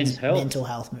 It's men's health. mental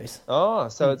health, Moose. Oh,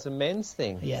 so it's a men's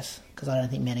thing. Yes, because I don't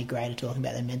think men are great at talking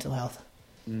about their mental health.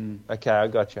 Okay, I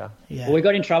gotcha. Yeah. Well, we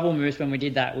got in trouble, Moose, when we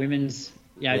did that women's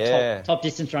top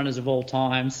distance runners of all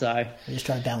time, so We're just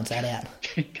trying to balance that out.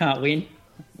 can't win.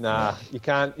 Nah, you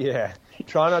can't. Yeah,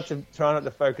 try not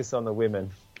to focus on the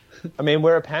women. I mean,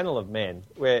 we're a panel of men.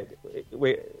 We're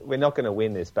not going to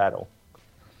win this battle.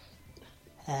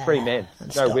 3 men,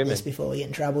 Let's no stop women. this before we get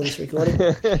in trouble, this recording.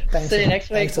 Thanks See you next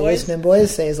week, Thanks for boys. listening,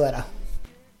 boys. See you later.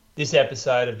 This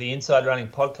episode of the Inside Running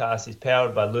Podcast is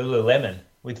powered by Lululemon.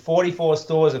 With 44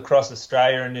 stores across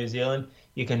Australia and New Zealand,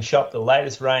 you can shop the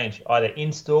latest range either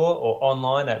in-store or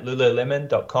online at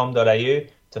lululemon.com.au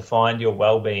to find your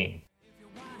well-being.